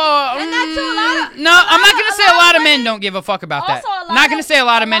not, well, and that's a lot of, no, I'm not going to say a lot of men don't give a fuck about that. I'm not going to say a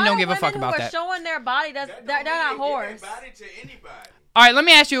lot of men don't give a fuck about that. Showing their body, they're not whores. All right, let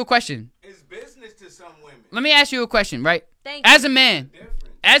me ask you a question. It's business to some women. Let me ask you a question, right? Thank you. As a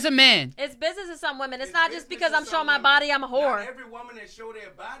man. It's business to some women. It's not just because I'm showing my body, I'm a whore. Not every woman that show their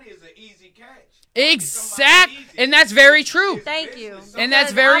body is an easy catch. Exactly. And that's very true. Thank you. And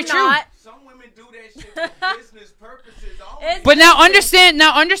that's very true. Some women do that shit for business purposes only. But now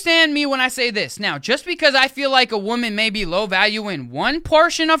understand me when I say this. Now, just because I feel like a woman may be low value in one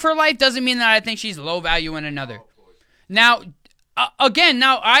portion of her life doesn't mean that I think she's low value in another. Now, again,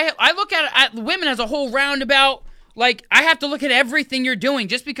 I look at women as a whole roundabout. Like, I have to look at everything you're doing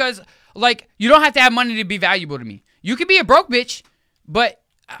just because, like, you don't have to have money to be valuable to me. You could be a broke bitch, but,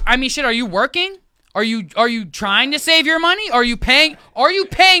 I mean, shit, are you working? Are you trying to save your money? Are you paying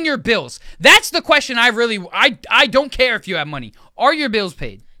your bills? That's the question I don't care if you have money. Are your bills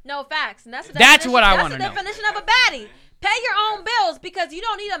paid? No, facts. And that's what I want to know. That's the definition of a baddie. Pay your own bills because you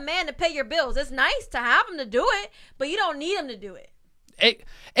don't need a man to pay your bills. It's nice to have him to do it, but you don't need him to do it.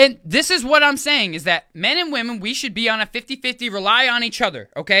 And this is what I'm saying, is that men and women, we should be on a 50-50, rely on each other,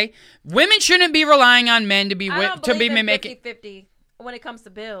 okay? Women shouldn't be relying on men to be making 50-50 when it comes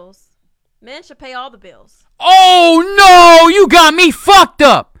to bills. Men should pay all the bills. Oh, no, you got me fucked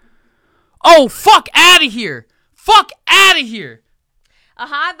up. Oh, fuck out of here. Fuck out of here. A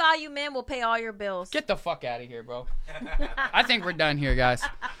high-value man will pay all your bills. Get the fuck out of here, bro. I think we're done here, guys.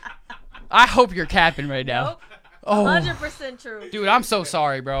 I hope you're capping right now. Nope. Oh, 100% true. Dude, I'm so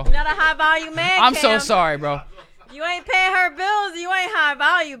sorry, bro. You're not a high value man. I'm so sorry, bro. You ain't paying her bills. You ain't high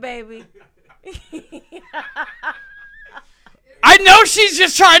value, baby. I know she's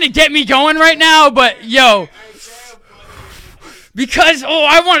just trying to get me going right now, but yo, Because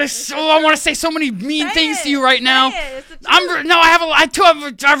I want to say so many mean things to you right now.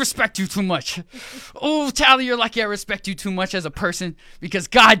 I respect you too much. Oh, Tally, you're lucky I respect you too much as a person because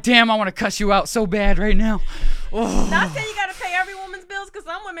goddamn, I want to cuss you out so bad right now. Oh. Not saying you gotta pay every woman's bills because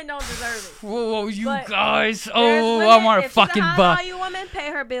some women don't deserve it. Whoa, you But guys! Women, I want to if she's fucking a high buck. value woman,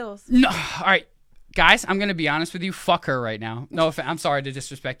 pay her bills. No, all right. Guys, I'm going to be honest with you. Fuck her right now. No, I'm sorry to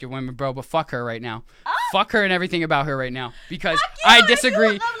disrespect your women, bro, but fuck her right now. Oh. Fuck her and everything about her right now because Fuck you, I if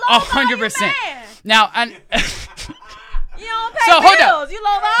disagree you a low-value 100%. man. Now, and You don't pay So, bills. hold up. You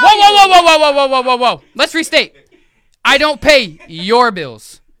low value. whoa. Let's restate. I don't pay your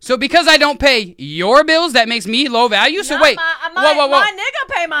bills. So because I don't pay your bills, that makes me low value. So Not wait, whoa. My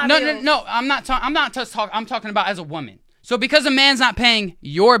nigga pay my bills. No. I'm not just talking. I'm talking about as a woman. So because a man's not paying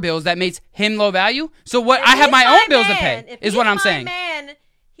your bills, that makes him low value. So what If I have he's my my own bills to man, pay if is he's what I'm my saying. Man,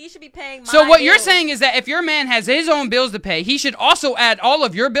 he should be paying my So what you're bills. saying is that if your man has his own bills to pay, he should also add all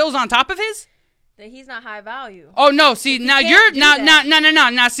of your bills on top of his? That he's not high value. Oh no! See now can't you're do now that.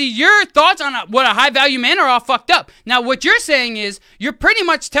 now see your thoughts on what a high value man are all fucked up. Now what you're saying is you're pretty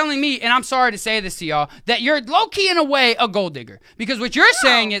much telling me, and I'm sorry to say this to y'all, that you're low key in a way a gold digger because what you're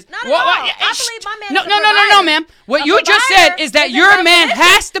saying is not at all. I believe my man is a no, provider. ma'am. What A you just said provider is that is a your man man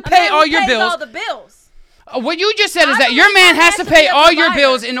has to who pay all your pays bills. all the bills. What you just said is I that your believe man my has to man pay to be a all your provider.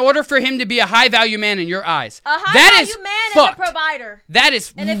 bills in order for him to be a high value man in your eyes. A high That value is man is fucked. a provider. That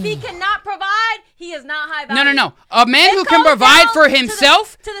is And if he cannot provide, he is not high value. No. A man It who can goes provide down for to the-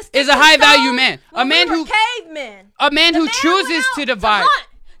 himself to the is sticks a and high value stones man. when A man we who were cavemen. a man The who man chooses went out to divide. hunt.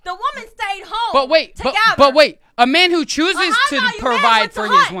 The woman stayed home. But wait, to but gather. wait, a man who A chooses high to value man provide went to for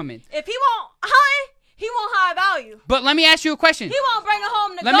hunt. his woman. If he won't hunt, he won't high value. But let me ask you a question. He won't bring it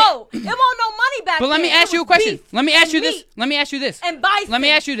home to Let me- gold. It won't no money back. But let me then. It ask you a was question. beef Let me ask and you this. meat Let me ask you this. And bison. Let me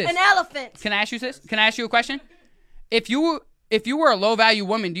ask you this. And elephants. Can I ask you this? Can I ask you a question? If you were a low value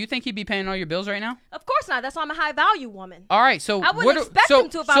woman, do you think he'd be paying all your bills right now? Of course not. That's why I'm a high value woman. All right, so I wouldn't expect him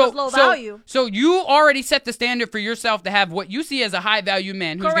to if I was low value. So you already set the standard for yourself to have what you see as a high value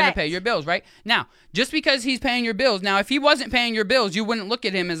man who's going to Correct. pay your bills, right? Now, just because he's paying your bills, now if he wasn't paying your bills, you wouldn't look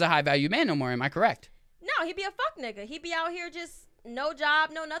at him as a high value man no more. Am I correct? No, he'd be a fuck nigga. He'd be out here just no job,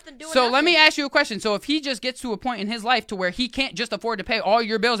 no nothing, doing So nothing. let me ask you a question. So if he just gets to a point in his life to where he can't just afford to pay all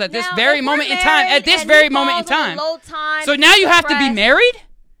your bills at this Now, very if moment we're in time, married at this and very he moment in falls on time, a low time, so now you have to be depressed, married?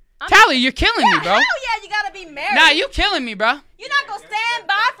 I'm- Tally, you're killing me, bro. Hell yeah, you gotta be married. Nah, you killing me, bro. You're not gonna stand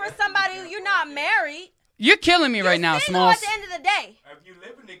by for somebody who you're not married. You're killing me You're right now, single Smalls. at the end of the day. If you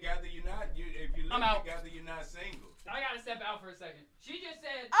living together, you're not. If you I'm living out. together, you're not single. I gotta step out for a second. She just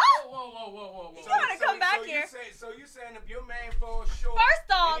said, Oh! whoa. You wanna come back here? So you saying if your man falls short?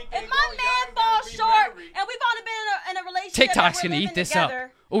 First off, anything if my goes, y'all man ain't gotta falls be short married. and we've only been in a relationship, TikTok's that we're gonna eat living this up.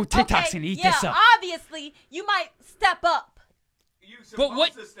 together, Oh, TikTok's okay, gonna eat yeah, this up. Obviously, you might step up. You supposed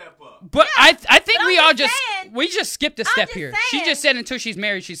what- to step up. But Yeah, I think but we I'm all just just saying- we just skipped a I'm step just here. She saying. just said until she's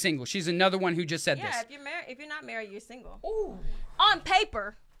married, she's single. She's another one who just said Yeah, this. if you're married, if you're not married, you're single. Ooh. On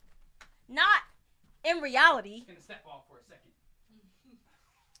paper, not in reality. Gonna step off for a second.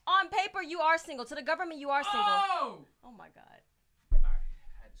 On paper, you are single. To the government, you are single. Oh! Oh my God.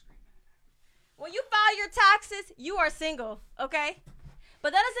 When you file your taxes, you are single, okay?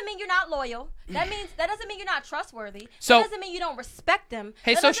 But that doesn't mean you're not loyal. That doesn't mean you're not trustworthy. So- that doesn't mean you don't respect them.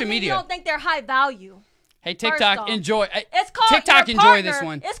 Hey, that social doesn't mean media. you don't think they're high value. Hey, First TikTok, off, enjoy. It's called TikTok, your enjoy partner. this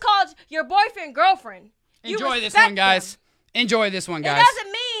one. It's called your boyfriend, girlfriend. You Enjoy this respect one, guys. them. Enjoy this one, It guys.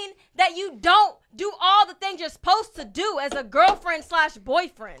 doesn't mean that you don't do all the things you're supposed to do as a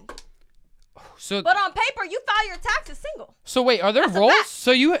girlfriend/boyfriend. So, But on paper, you file your taxes single. so wait, are there That's a roles?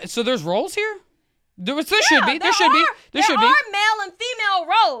 fact. So there's roles here? There should be. There There There should be. are male and female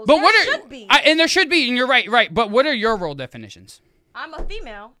roles. But there what are should be. and there should be, and you're right. But what are your role definitions? I'm a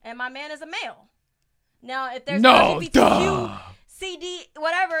female and my man is a male. Now, if there's No, LGBTQ, duh. CD,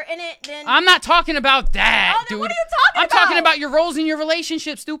 whatever in it, then I'm not talking about that, Oh, then dude. what are you talking I'm talking about? about your roles in your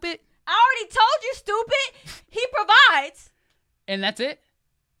relationship, stupid. I already told you, stupid. He provides. And that's it.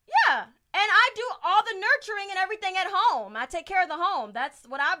 Yeah. And I do all the nurturing and everything at home. I take care of the home. That's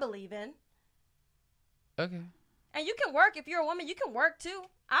what I believe in. Okay. And you can work. If you're a woman, you can work too.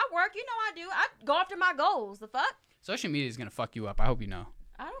 I work. You know I do. I go after my goals. The fuck? Social media is gonna fuck you up. I hope you know.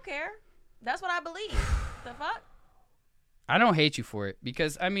 I don't care. That's what I believe. The fuck? I don't hate you for it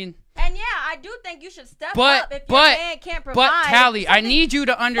because I mean, And yeah, I do think you should step But- up if but- your man can't provide. but Tally, I something- need you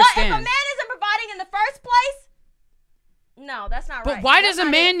to But if a understand. man isn't providing in the first place, no, that's not right. But why That's does a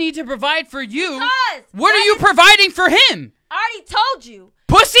not man it. need to provide for you? Because What are that you is- providing for him? I already told you.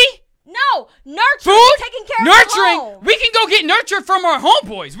 Pussy? No, nurturing, Food, taking care nurturing. of the home. We can go get nurtured from our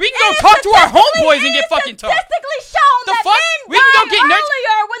homeboys. We can go talk to our homeboys and get fucking talk. Statistically shown The that fuck? men We can go die get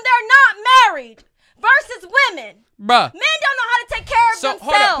earlier when they're not married versus women. Bruh. Men don't know how to take care of So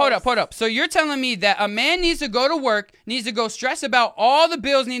themselves. hold up. So you're telling me that a man needs to go to work, needs to go stress about all the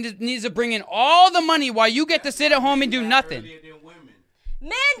bills, needs to bring in all the money while you get to sit at home and do nothing.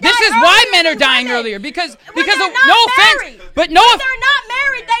 Men This die is why earlier men are than dying women. earlier because When they're of not no married. offense, but no When they're not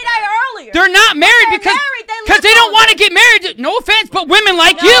married, they die earlier. they're not married They're because married, they live they don't want to longer. get married. No offense, but women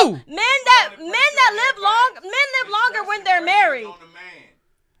like No, you. Men that live longer when they're married.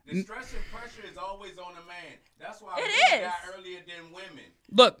 The stress and pressure is always on the man. That's why It men is. die earlier than women.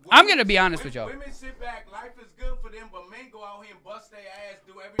 Look, I'm gonna be honest with y'all. Women sit back, life is good for them, but men go out here and bust their ass,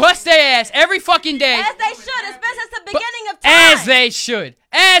 do everything. Bust their ass every fucking day. As they should, especially since the But- beginning of time. As they should.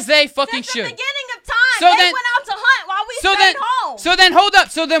 As they fucking Since should. the beginning of time, So they then- went out to hunt while we So stayed then, home. so then, hold up.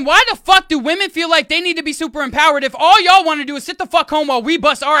 So then, why the fuck do women feel like they need to be super empowered if all y'all want to do is sit the fuck home while we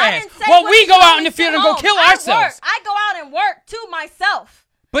bust our I ass, didn't say while women we go should out in only the field sit and go home. kill I ourselves? work. I go out and work too myself.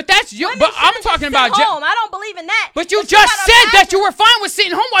 But that's you. Women But I'm shouldn't talking just about. sit home. I don't believe in that. But you But just gotta said that imagine- you were fine with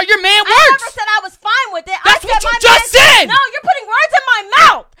sitting home while your man I works. never said I was fine with it. That's I what said you my just man- said. No, you're putting words in my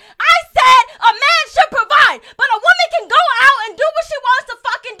mouth. I said a man should provide, but a woman can go out and do what she wants to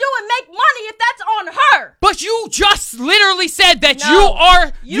fucking do and make money if that's on her. But you just literally said that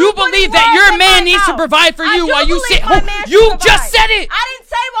No. you believe putting that words your in my man needs to mouth. provide for I you do while you believe sit my home. man should You provide. just said it. I didn't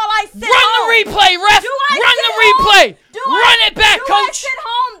say while I sit Run home. the replay, ref. Do I Run sit the home? replay. Do Run I- it back, do coach. I sit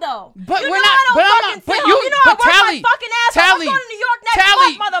home though? But you we're know not. I don't But I'm fucking not. sit But home. you. You know I But work Tally. my fucking ass off. I'm going to New York next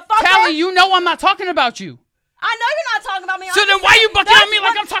Tally. month, motherfucker. Tally. You know I'm not talking about you. I know you're not talking about me. So I'm then just why saying you bucking there's on me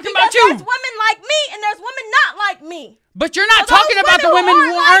like I'm talking because about you? There's women like me and there's women not like me. But you're not So talking those about the women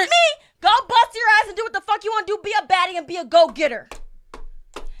who like aren't. me. Go bust your ass and do what the fuck you want to do. Be a baddie and be a go-getter.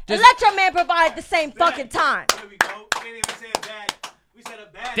 And Just- let your man provide at the same fucking time. There we go. We didn't even say a bad. We said a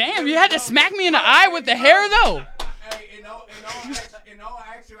bad. Damn, you had to smack me in the eye with the hair though. Hey, in all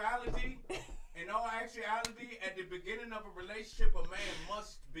actuality, at the beginning of a relationship, a man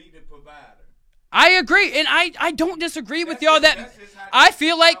must be the provider. I agree, and I don't disagree with y'all That's that just how- I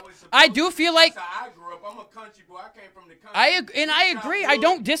feel like how it's supposed I do to be. feel like That's how I grew up. I'm a country boy. I came from the country. I agree. I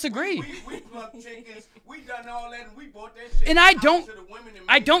don't disagree. We plucked chickens. We done all that, and we bought that shit. And I out don't- to the women and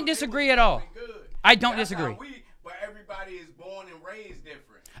I made don't sure they disagree was at all. living good. I don't That's disagree. how but everybody is born and raised different.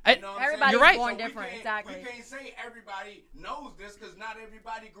 I- You know what I'm Everybody's saying? You're right. born So we different, can't- exactly. We can't say everybody knows this because not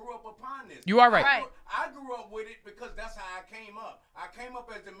everybody grew up upon this. You are right. Right. I grew up with it because that's how I came up. I came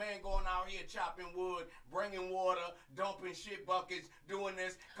up as a man going out here chopping wood, bringing water, dumping shit buckets, doing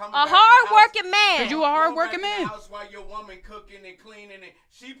this. Coming A back in the house- hard-working man. Cause you a going hard-working back in the man. house while your woman cooking and cleaning and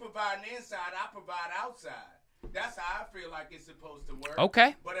she providing inside, I provide outside. That's how I feel like it's supposed to work.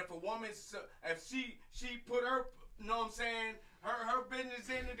 Okay. But if a woman, if she put her, you know what I'm saying, her business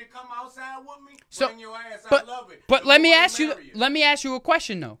in it to come outside with me, So, bring your ass. but I love it. but The let me more I ask you. marry Let me ask you a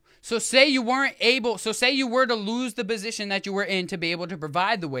question though. So say you weren't able. So say you were to lose the position that you were in to be able to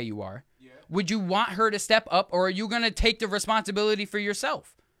provide the way you are. Yeah. Would you want her to step up, or are you gonna take the responsibility for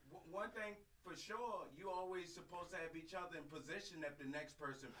yourself? One thing for sure, you always supposed to have each other in position if the next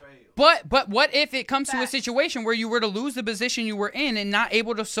person fails. But what if it comes to a situation where you were to lose the position you were in and not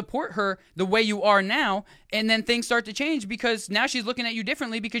able to support her the way you are now, and then things start to change because now she's looking at you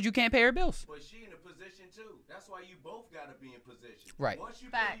differently because you can't pay her bills. But she in a position too. That's why you both gotta be in position. Right. Once you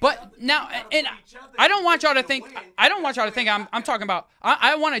put Fact. each But other- now, you gotta and put each other I in don't want y'all to position think. win. I don't want y'all to That's think the way I'm I feel. talking about.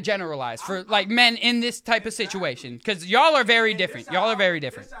 I want to generalize for like men in this type of situation because y'all are very And different. this Y'all how are very I-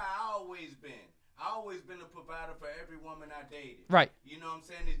 different. This how I always been. I always been a provider for every woman I dated. Right. You know what I'm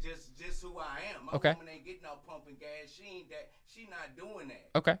saying? It's just who I am. My Okay. woman ain't getting out pumping gas. She not doing that.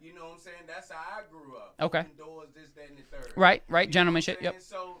 Okay. You know what I'm saying? That's how I grew up. Okay. Open doors, this, that, and the third. Right. You know Gentleman what shit. I'm Yep. saying?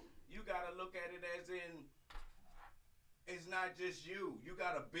 So you gotta look at it as in it's not just you. You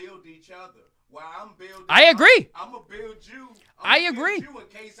gotta build each other. While I'm building, I agree. I'm gonna build you. I I'ma build agree. You in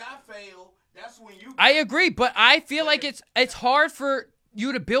case I fail, that's when you. I agree, but I feel like it's hard for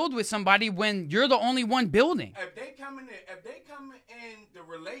you to build with somebody when you're the only one building. If they come in the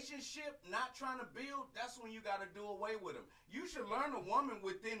relationship not trying to build, that's when you got to do away with them. You should learn a woman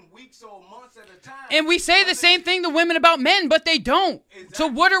within weeks or months at a time. And we say the same thing to women about men, but they don't. So Exactly.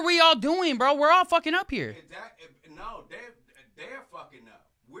 what are we all doing, bro? We're all fucking up here. No, they're fucking up.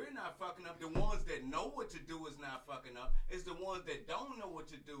 We're not fucking up. The ones that know what to do is not fucking up. It's the ones that don't know what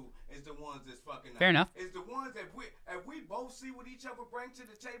to do is the ones that's fucking up. Fair enough. It's the ones that if we both see what each other bring to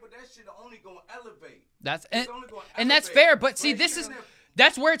the table, that shit only gonna elevate. That's It's only gonna and that's elevate. fair, but see, But this even is if-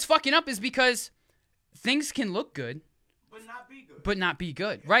 that's where it's fucking up is because things can look good, but not be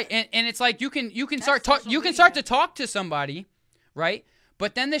good. Right? And it's like you can start to talk to somebody, right?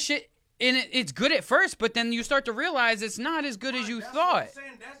 But then the shit and it's good at first, but then you start to realize it's not as good as you thought. What I'm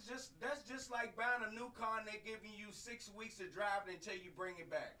saying. That's just like buying a new car and they're giving you 6 weeks to drive it until you bring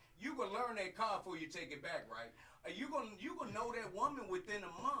it back. You gonna learn that car before you take it back, right? You gonna know that woman within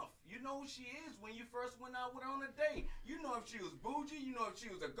a month. You know who she is when you first went out with her on a date. You know if she was bougie. You know if she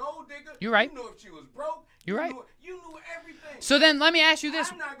was a gold digger. You're right. You know if she was broke. You're right. You knew everything. So then let me ask you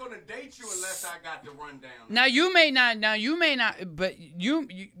this. I'm not gonna date you unless I got the rundown. Now you may not, but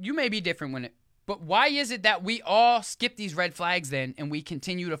you may be different when it. But why is it that we all skip these red flags then, and we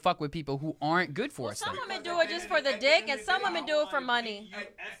continue to fuck with people who aren't good for us? Some women do it just for the dick, and some women do it for money.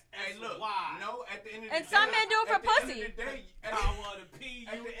 Hey, look. No, at the end of the day. And some men do it for pussy. Power to P.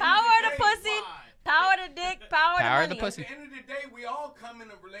 Power to pussy. Power to dick. Power to money. The pussy. At the end of the day, we all come in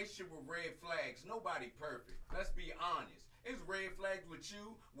a relationship with red flags. Nobody perfect. Let's be honest. It's red flags with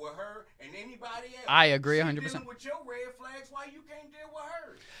you, with her, and anybody else. I agree 100%. Dealing with your red flags, why you can't deal with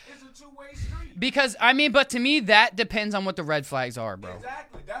her? It's a two-way street. Because, but to me, that depends on what the red flags are, bro.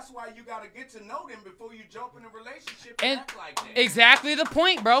 Exactly. That's why you got to get to know them before you jump in a relationship and act like that. Exactly the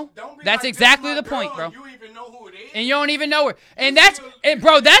point, bro. That's like, exactly the point, bro. You even know who it is. And you don't even know her. And that's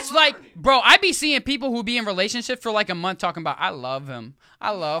like, bro, I be seeing people who be in relationships for like a month talking about, I love him.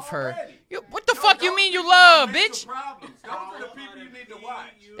 I love her. What the fuck you mean you love, bitch? Those are the people you need to watch.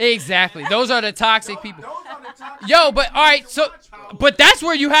 Exactly. Those are the toxic people. Yo, but all right, but that's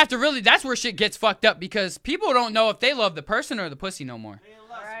where you have to that's where shit gets fucked up because people don't know if they love the person or the pussy no more.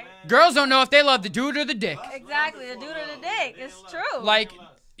 Right. Girls don't know if they love the dude or the dick. Exactly, the dude or the dick. It's true. Like,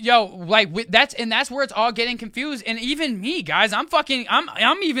 that's where it's all getting confused. And even me, guys,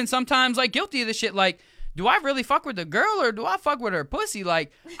 I'm even sometimes like guilty of this shit. Like, do I really fuck with the girl or do I fuck with her pussy?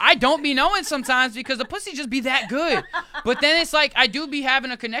 Like, I don't be knowing sometimes because the pussy just be that good. But then it's like I do be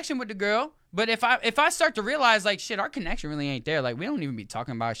having a connection with the girl. But if I start to realize like shit, our connection really ain't there. Like we don't even be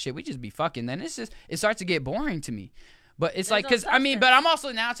talking about shit. We just be fucking. Then it starts to get boring to me. But it's like because but I'm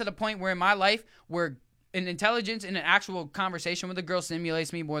also now to the point where in my life where an intelligence in an actual conversation with a girl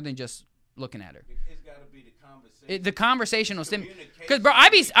stimulates me more than just looking at her. It's got to be the conversation. The conversational stimulation. Because bro, I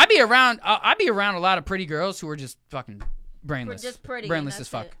be around a lot of pretty girls who are just fucking brainless, just pretty, brainless as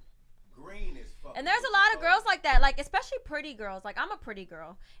fuck. Green as fuck. And there's a lot of girls like that, like especially pretty girls. Like I'm a pretty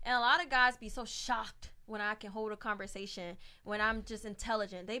girl, and a lot of guys be so shocked when I can hold a conversation when I'm just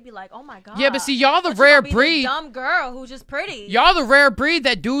intelligent. They be like, "Oh my god." Yeah, but see, y'all the rare breed. Dumb girl who's just pretty. Y'all the rare breed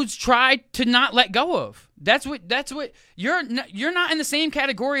that dudes try to not let go of. That's what you're not in the same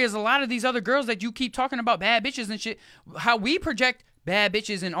category as a lot of these other girls that you keep talking about bad bitches and shit. How we project bad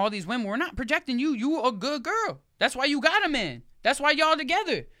bitches and all these women, we're not projecting you. You a good girl. That's why you got a man. That's why y'all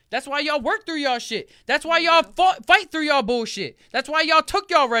together. That's why y'all work through y'all shit. That's why y'all fight through y'all bullshit. That's why y'all took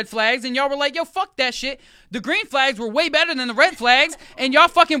y'all red flags and y'all were like, yo, fuck that shit. The green flags were way better than the red flags and y'all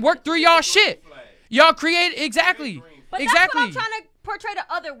fucking worked through y'all shit. Y'all created, exactly. But exactly. That's what I'm trying to portray to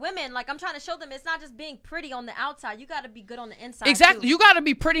other women. Like I'm trying to show them it's not just being pretty on the outside. You got to be good on the inside. Exactly. Too. You got to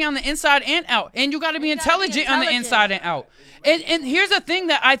be pretty on the inside and out. And you got to be intelligent on the inside and out. And here's the thing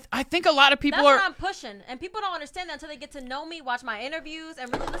that I think a lot of people That's what I'm pushing. And people don't understand that until they get to know me, watch my interviews, and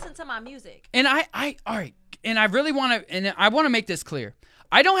really listen to my music. And all right. And I really want to, and I want to make this clear.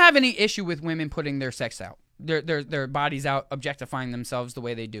 I don't have any issue with women putting their sex out, their bodies out, objectifying themselves the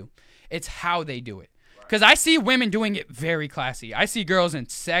way they do. It's how they do it. Because I see women doing it very classy. I see girls in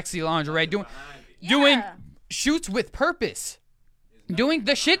sexy lingerie doing shoots with purpose. Doing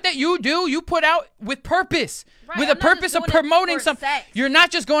the shit that you do, you put out with purpose. Right, with I'm a purpose of promoting something. You're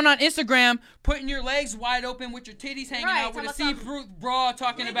not just going on Instagram, putting your legs wide open with your titties hanging out with a see-through bra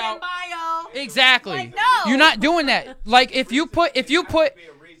talking about. Exactly. Like, no. You're not doing that. Like if you put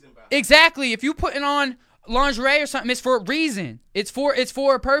exactly, if you putting on lingerie or something, it's for a reason. It's for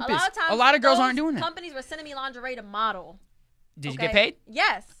a purpose. A lot of girls aren't doing that. Companies were sending me lingerie to model. Did you get paid?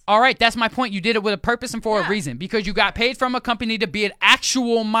 Yes. All right, that's my point. You did it with a purpose and for a reason because you got paid from a company to be an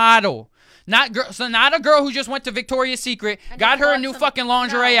actual model. Not a girl who just went to Victoria's Secret, got her a new fucking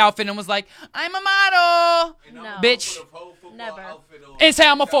lingerie outfit and was like, "I'm a model." No. Bitch. Never. And say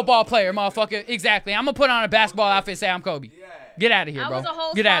I'm a football player, motherfucker. Exactly. I'm gonna put on a basketball outfit and say I'm Kobe. Get out of here, bro. I was a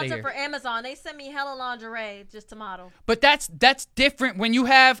whole Get out of sponsor here. for Amazon. They sent me hella lingerie just to model. But that's different when you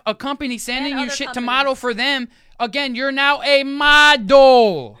have a company sending you shit to model for them. Again, you're now a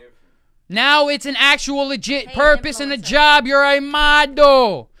model. Now it's an actual legit purpose and a job. You're a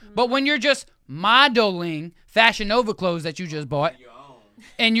model. Mm-hmm. But when you're just modeling Fashion Nova clothes that you just bought,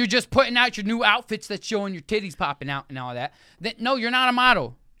 and you're just putting out your new outfits that's showing your titties popping out and all that, then no, you're not a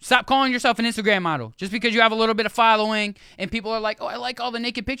model. Stop calling yourself an Instagram model just because you have a little bit of following and people are like, oh, I like all the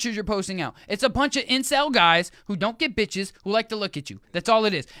naked pictures you're posting out. It's a bunch of incel guys who don't get bitches who like to look at you. That's all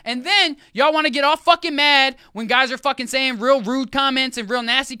it is. And then y'all want to get all fucking mad when guys are fucking saying real rude comments and real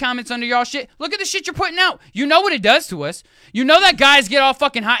nasty comments under y'all shit. Look at the shit you're putting out. You know what it does to us. You know that guys get all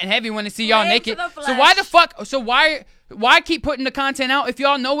fucking hot and heavy when they see y'all naked. So why the fuck? So why keep putting the content out if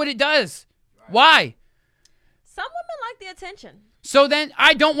y'all know what it does? Why? Some women like the attention. So then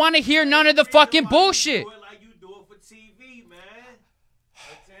I don't want to hear none of the fucking bullshit. Like you do it for TV, man.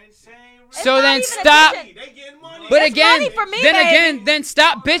 So then stop. They getting money. But It's again, money for me, then baby. again, then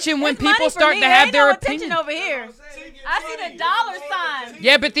stop bitching when It's money people for start me. to There have ain't their no opinion. attention over here. I see the dollar sign.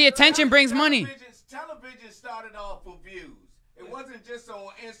 Yeah, but the attention brings money. Television started off for views. It wasn't just on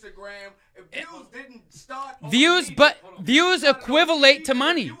Instagram. Views didn't start on Views, TV. but views equivalent to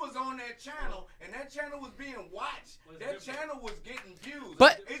money. You was on that channel, and that channel was being watched. That channel was getting views.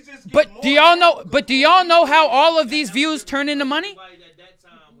 But It's just getting but more do y'all and know? more But do y'all know how all of these views turn into money?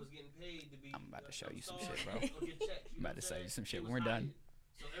 I'm about to show you some shit, bro. I'm about to show you some shit when we're done.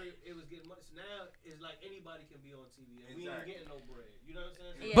 So it was getting money. So now it's like anybody can be on TV, and we ain't getting no bread. You know what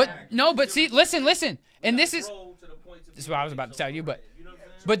I'm saying? But no, but see, listen, and this is what I was about to tell you. But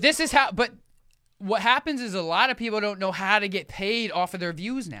this is how. But what happens is a lot of people don't know how to get paid off of their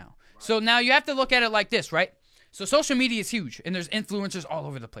views now. So now you have to look at it like this, right? So social media is huge, and there's influencers all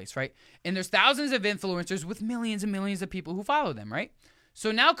over the place, right? And there's thousands of influencers with millions and millions of people who follow them, right?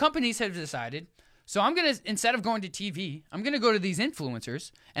 So now companies have decided, so I'm going to, instead of going to TV, I'm going to go to these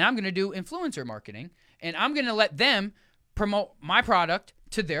influencers, and I'm going to do influencer marketing, and I'm going to let them promote my product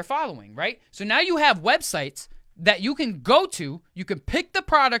to their following, right? So now you have websites that you can go to, you can pick the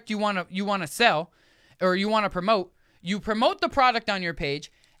product you want to sell, or you want to promote. You promote the product on your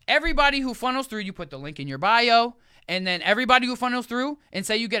page. Everybody who funnels through, you put the link in your bio, and then everybody who funnels through, and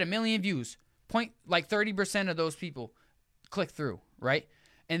say you get 1 million views, 30% of those people click through, right?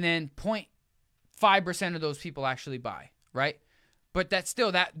 And then 0.5% of those people actually buy, right? But that's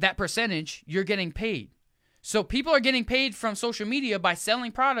still that percentage, you're getting paid. So people are getting paid from social media by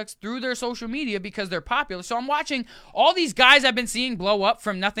selling products through their social media because they're popular. So I'm watching all these guys I've been seeing blow up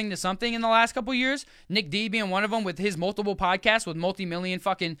from nothing to something in the last couple years. Nick D being one of them with his multiple podcasts with multi-million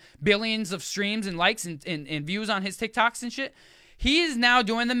fucking billions of streams and likes and views on his TikToks and shit. He is now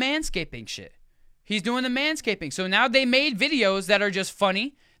doing the manscaping shit. He's doing the manscaping. So now they made videos that are just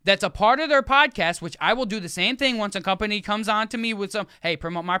funny. That's a part of their podcast, which I will do the same thing once a company comes on to me with some, hey,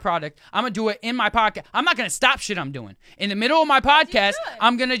 promote my product. I'm going to do it in my podcast. I'm not going to stop shit I'm doing. In the middle of my podcast,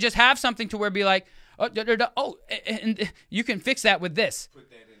 I'm going to just have something to where be like, and you can fix that with this.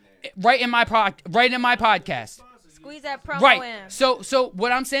 Put that in there. Right in my podcast. Squeeze that promo Right. in. So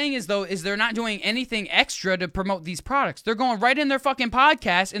what I'm saying is, though, is they're not doing anything extra to promote these products. They're going right in their fucking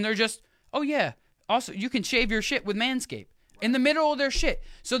podcast, and they're just, oh, yeah. Also, you can shave your shit with Manscaped. In the middle of their shit.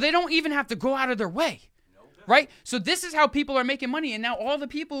 So they don't even have to go out of their way. Right? So this is how people are making money. And now all the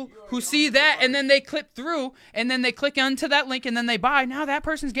people who see that and then they clip through and then they click onto that link and then they buy, now that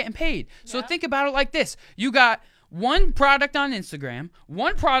person's getting paid. So think about it like this. You got one product on Instagram,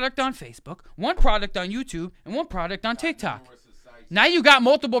 one product on Facebook, one product on YouTube, and one product on TikTok. Now you got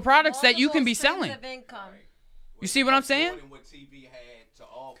multiple products that you can be selling. You see what I'm saying?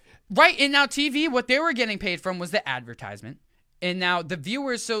 Right, and now TV, what they were getting paid from was the advertisement. And now the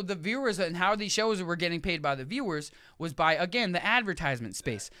viewers and how these shows were getting paid by the viewers was by, again, the advertisement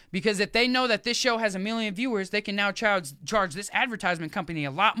space. Because if they know that this show has 1 million viewers, they can now charge this advertisement company a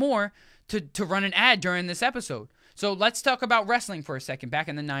lot more to run an ad during this episode. So let's talk about wrestling for a second. Back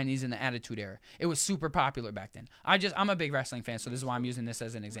in the 90s in the Attitude Era, it was super popular back then. I'm a big wrestling fan, so this is why I'm using this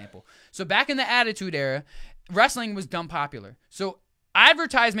as an example. So back in the Attitude Era, wrestling was dumb popular. So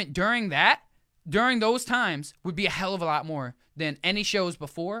advertisement during those times would be a hell of a lot more than any shows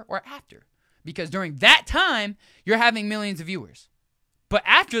before or after. Because during that time, you're having millions of viewers. But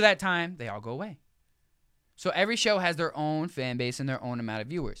after that time, they all go away. So every show has their own fan base and their own amount of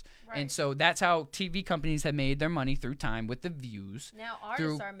viewers. Right. And so that's how TV companies have made their money through time with the views. Now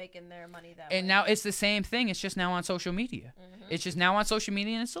artists are making their money that way. And now it's the same thing. It's just now on social media. Mm-hmm. It's just now on social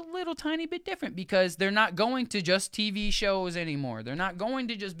media, and it's a little tiny bit different because they're not going to just TV shows anymore. They're not going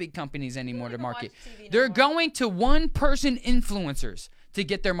to just big companies anymore to market. They're going to one-person influencers to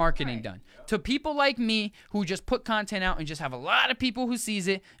get their marketing done. Yep. To people like me who just put content out and just have a lot of people who sees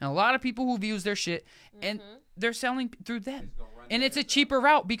it and a lot of people who views their shit, and they're selling through them. And it's a cheaper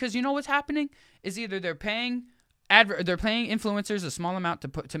route because you know what's happening is either they're paying they're paying influencers a small amount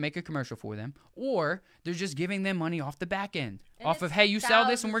to make a commercial for them, or they're just giving them money off the back end, And off of, hey, you sell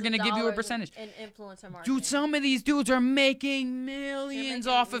this and we're gonna give you a $1,000s percentage. in influencer marketing. Dude, some of these dudes are making millions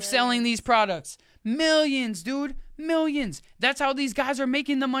making off of selling these products. Millions, dude. Millions. That's how these guys are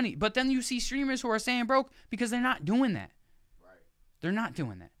making the money. But then you see streamers who are staying broke because they're not doing that. Right. They're not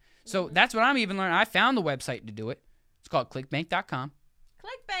doing that. So that's what I'm even learning. I found the website to do it. It's called clickbank.com.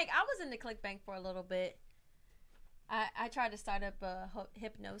 ClickBank. I was into ClickBank for a little bit. I tried to start up a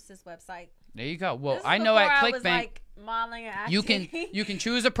hypnosis website. There you go. Well, This is I know before at I was, ClickBank like, modeling and acting. you can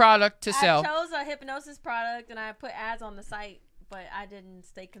choose a product to sell. I chose a hypnosis product and I put ads on the site, but I didn't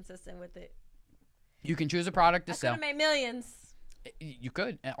stay consistent with it. You can choose a product to I could sell. have made millions. You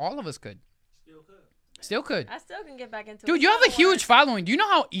could. And all of us could. Still could. Still could. I still can get back into it. Dude, you It's have a not huge work. following. Do you know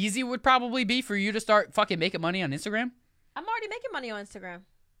how easy it would probably be for you to start fucking making money on Instagram? I'm already making money on Instagram.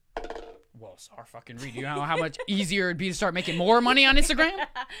 Well, sorry, fucking read. You know how much easier it'd be to start making more money on Instagram?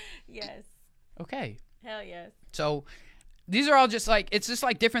 Yes. Okay. Hell yes. So these are all just like, it's just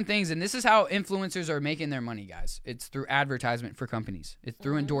like different things. And this is how influencers are making their money, guys. It's through advertisement for companies. It's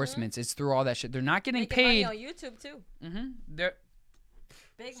through endorsements. It's through all that shit. They're not getting Making paid. money on YouTube too.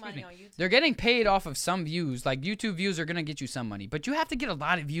 Big money on YouTube. They're getting paid off of some views. Like YouTube views are going to get you some money. But you have to get a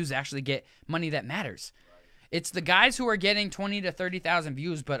lot of views to actually get money that matters. It's the guys who are getting 20 to 30,000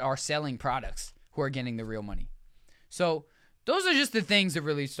 views but are selling products who are getting the real money. So those are just the things to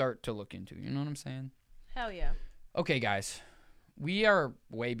really start to look into. You know what I'm saying? Hell yeah. Okay, guys. We are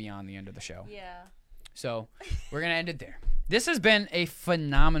way beyond the end of the show. Yeah. So we're going to end it there. This has been a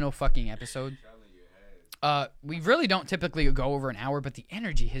phenomenal fucking episode. We really don't typically go over an hour, but the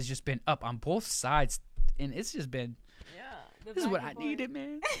energy has just been up on both sides. And it's just been... Yeah. This is what I needed,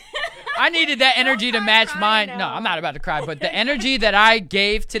 man. I needed that energy to match mine. No, I'm not about to cry, but the energy that I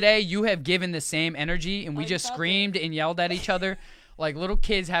gave today, you have given the same energy, and we just screamed and yelled at each other like little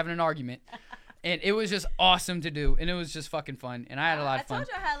kids having an argument. And it was just awesome to do, and it was just fucking fun, and I had a lot of fun. I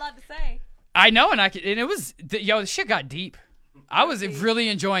told you I had a lot to say. I know, and it was, the shit got deep. I was really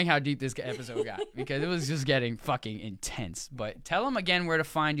enjoying how deep this episode got because it was just getting fucking intense. But tell them again where to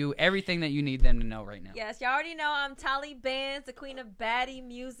find you, everything that you need them to know right now. Yes, y'all already know I'm Tally BANDZ, the queen of baddie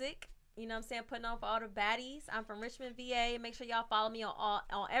music. You know what I'm saying? Putting on for all the baddies. I'm from Richmond, VA. Make sure y'all follow me on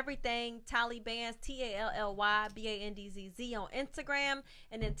everything. Tally BANDZ, TALLYBANDZZ on Instagram.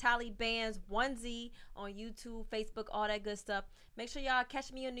 And then Tally BANDZ 1Z on YouTube, Facebook, all that good stuff. Make sure y'all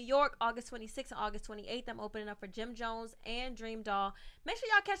catch me in New York, August 26th and August 28th. I'm opening up for Jim Jones and Dream Doll. Make sure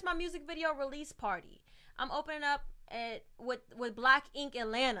y'all catch my music video release party. I'm opening up with Black Ink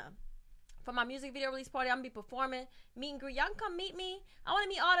Atlanta. For my music video release party, I'm going to be performing, meet and greet. Y'all can come meet me. I want to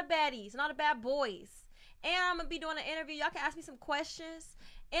meet all the baddies and all the bad boys. And I'm going to be doing an interview. Y'all can ask me some questions.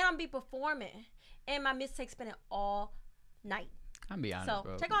 And I'm going to be performing. And my mixtape spinning all night. I'll be honest, so,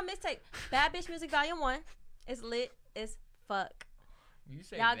 bro. check out my mixtape. Bad Bitch Music Volume 1. It's lit as fuck.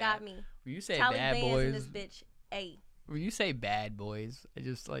 Y'all got me. When you say Tally bad BANDZ boys, in this bitch. Ay. when you say bad boys, I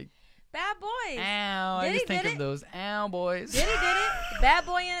just like, Bad boys. ow. I just think of those ow boys. Diddy did it. Bad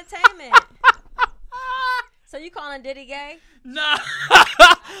Boy Entertainment. So you calling Diddy gay? No.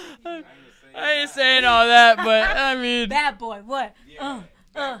 I ain't saying all that, but I mean. Bad boy, what?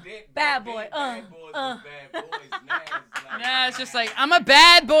 Bad boy, Nah, it's just like, I'm a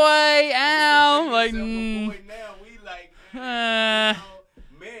bad boy, ow. Like,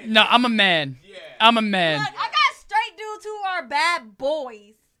 no, I'm a man. I'm a man. Look, I got straight dudes who are bad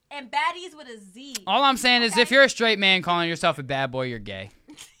boys and baddies with a Z. All I'm saying is if you're a straight man calling yourself a bad boy, you're gay.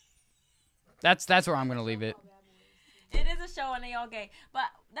 That's where I'm going to leave it. It is a show and they all gay. But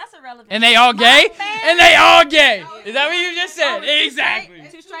that's irrelevant. And they all gay? And they all gay. Is that what you just said? Oh, Exactly.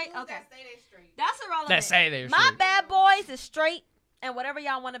 Too straight? Okay. That's irrelevant. That say they're My straight. bad boys is straight and whatever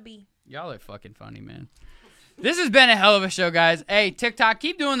y'all want to be. Y'all are fucking funny, man. This has been a hell of a show, guys. Hey, TikTok,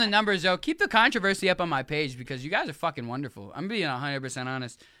 keep doing the numbers, yo. Keep the controversy up on my page because you guys are fucking wonderful. I'm being 100%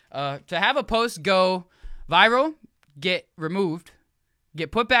 honest. To have a post go viral, get removed,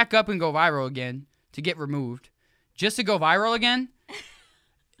 get put back up and go viral again, to get removed, just to go viral again,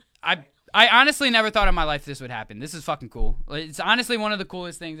 I honestly never thought in my life this would happen. This is fucking cool. It's honestly one of the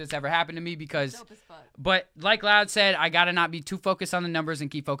coolest things that's ever happened to me because, Dope as fuck. but like Loud said, I gotta not be too focused on the numbers and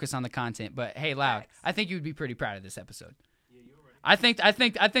keep focused on the content. But hey, Loud, Facts. I think you would be pretty proud of this episode. I think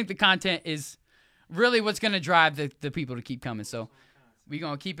the content is really what's gonna drive the people to keep coming. So we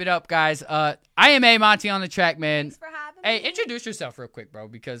gonna keep it up, guys. I am A Monty on the track, man. Thanks for having Hey, me. introduce yourself real quick, bro,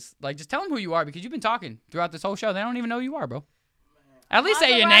 because like just tell them who you are because you've been talking throughout this whole show. They don't even know who you are, bro. At least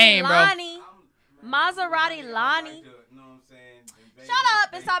say your Maserati name, bro. Lonnie. Maserati Lonnie. Shut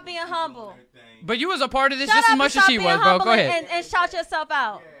up and stop being humble. But you was a part of this Shut just up as much and as stop she being was, bro. humble Go ahead. And shout yourself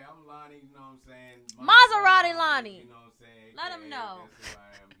out. Yeah, I'm Lonnie, you know what I'm saying? Maserati Lonnie. You know what I'm saying? Let him know. That's who I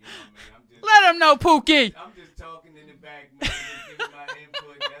am, you know what I mean? I'm just, Let him know, Pookie. I'm just talking in the back, man. Just giving my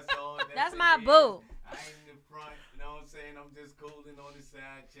input. That's all. That's it my is. boo. I ain't in the front, you know what I'm saying? I'm just cooling on the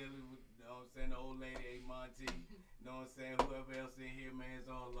side, chilling with, you know what I'm saying, the old lady, A. Monty. You know what I'm saying? Whoever else in here, man, it's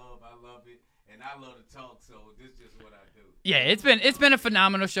all love. I love it. And I love to talk, so this is just what I do. Yeah, it's been a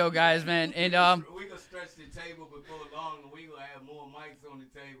phenomenal show, guys, man. And we gonna stretch the table before long, and we gonna have more mics on the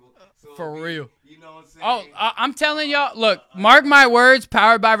table. So for real. You know what I'm saying? Oh, I'm telling y'all, look, mark my words,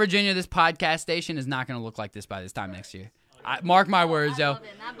 Powered by Virginia, this podcast station is not going to look like this by this time next year. Mark my words, yo.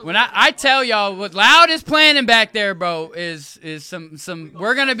 When I tell y'all what Loud is planning back there, bro, is some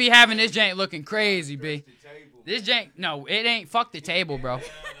we're going to be having this jank looking crazy, B. This jank, no, it ain't. Fuck the table, bro.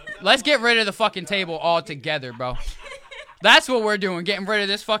 Let's get rid of the fucking table altogether, bro. That's what we're doing, getting rid of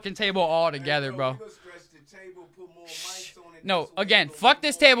this fucking table altogether, bro. No, again, fuck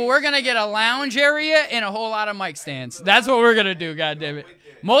this table. We're going to get a lounge area and a whole lot of mic stands. That's what we're going to do, goddammit.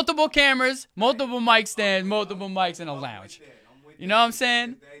 Multiple cameras, multiple mic stands, multiple mics in a lounge. You know what I'm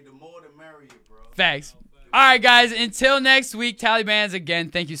saying? Facts. All right, guys, until next week, Talibands, again,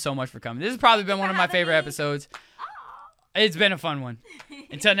 thank you so much for coming. This has probably been one of my favorite episodes. It's been a fun one.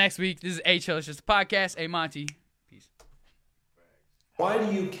 Until next week, this is H-Hill. It's just a podcast. Hey, Monty. Peace. Why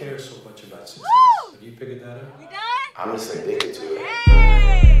do you care so much about success? Have you figured that out? We done? I'm just addicted to it.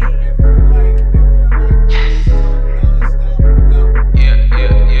 Hey!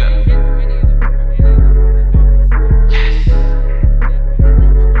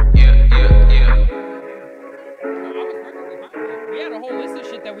 We had a whole list of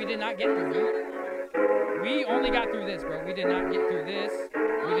shit that we did not get through, bro. We only got through this, bro. We did not get through this.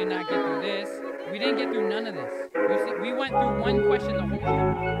 We did not get through this. We didn't get through none of this. We went through one question the whole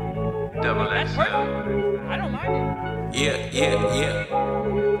time. That's perfect. I don't mind it. Yeah.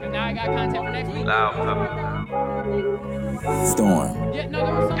 And now I got content for next week. Loud Storm. Yeah, no,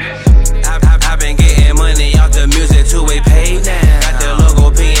 there was something. I've been getting money off the music till we pay now. Got the logo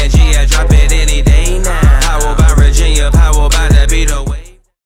being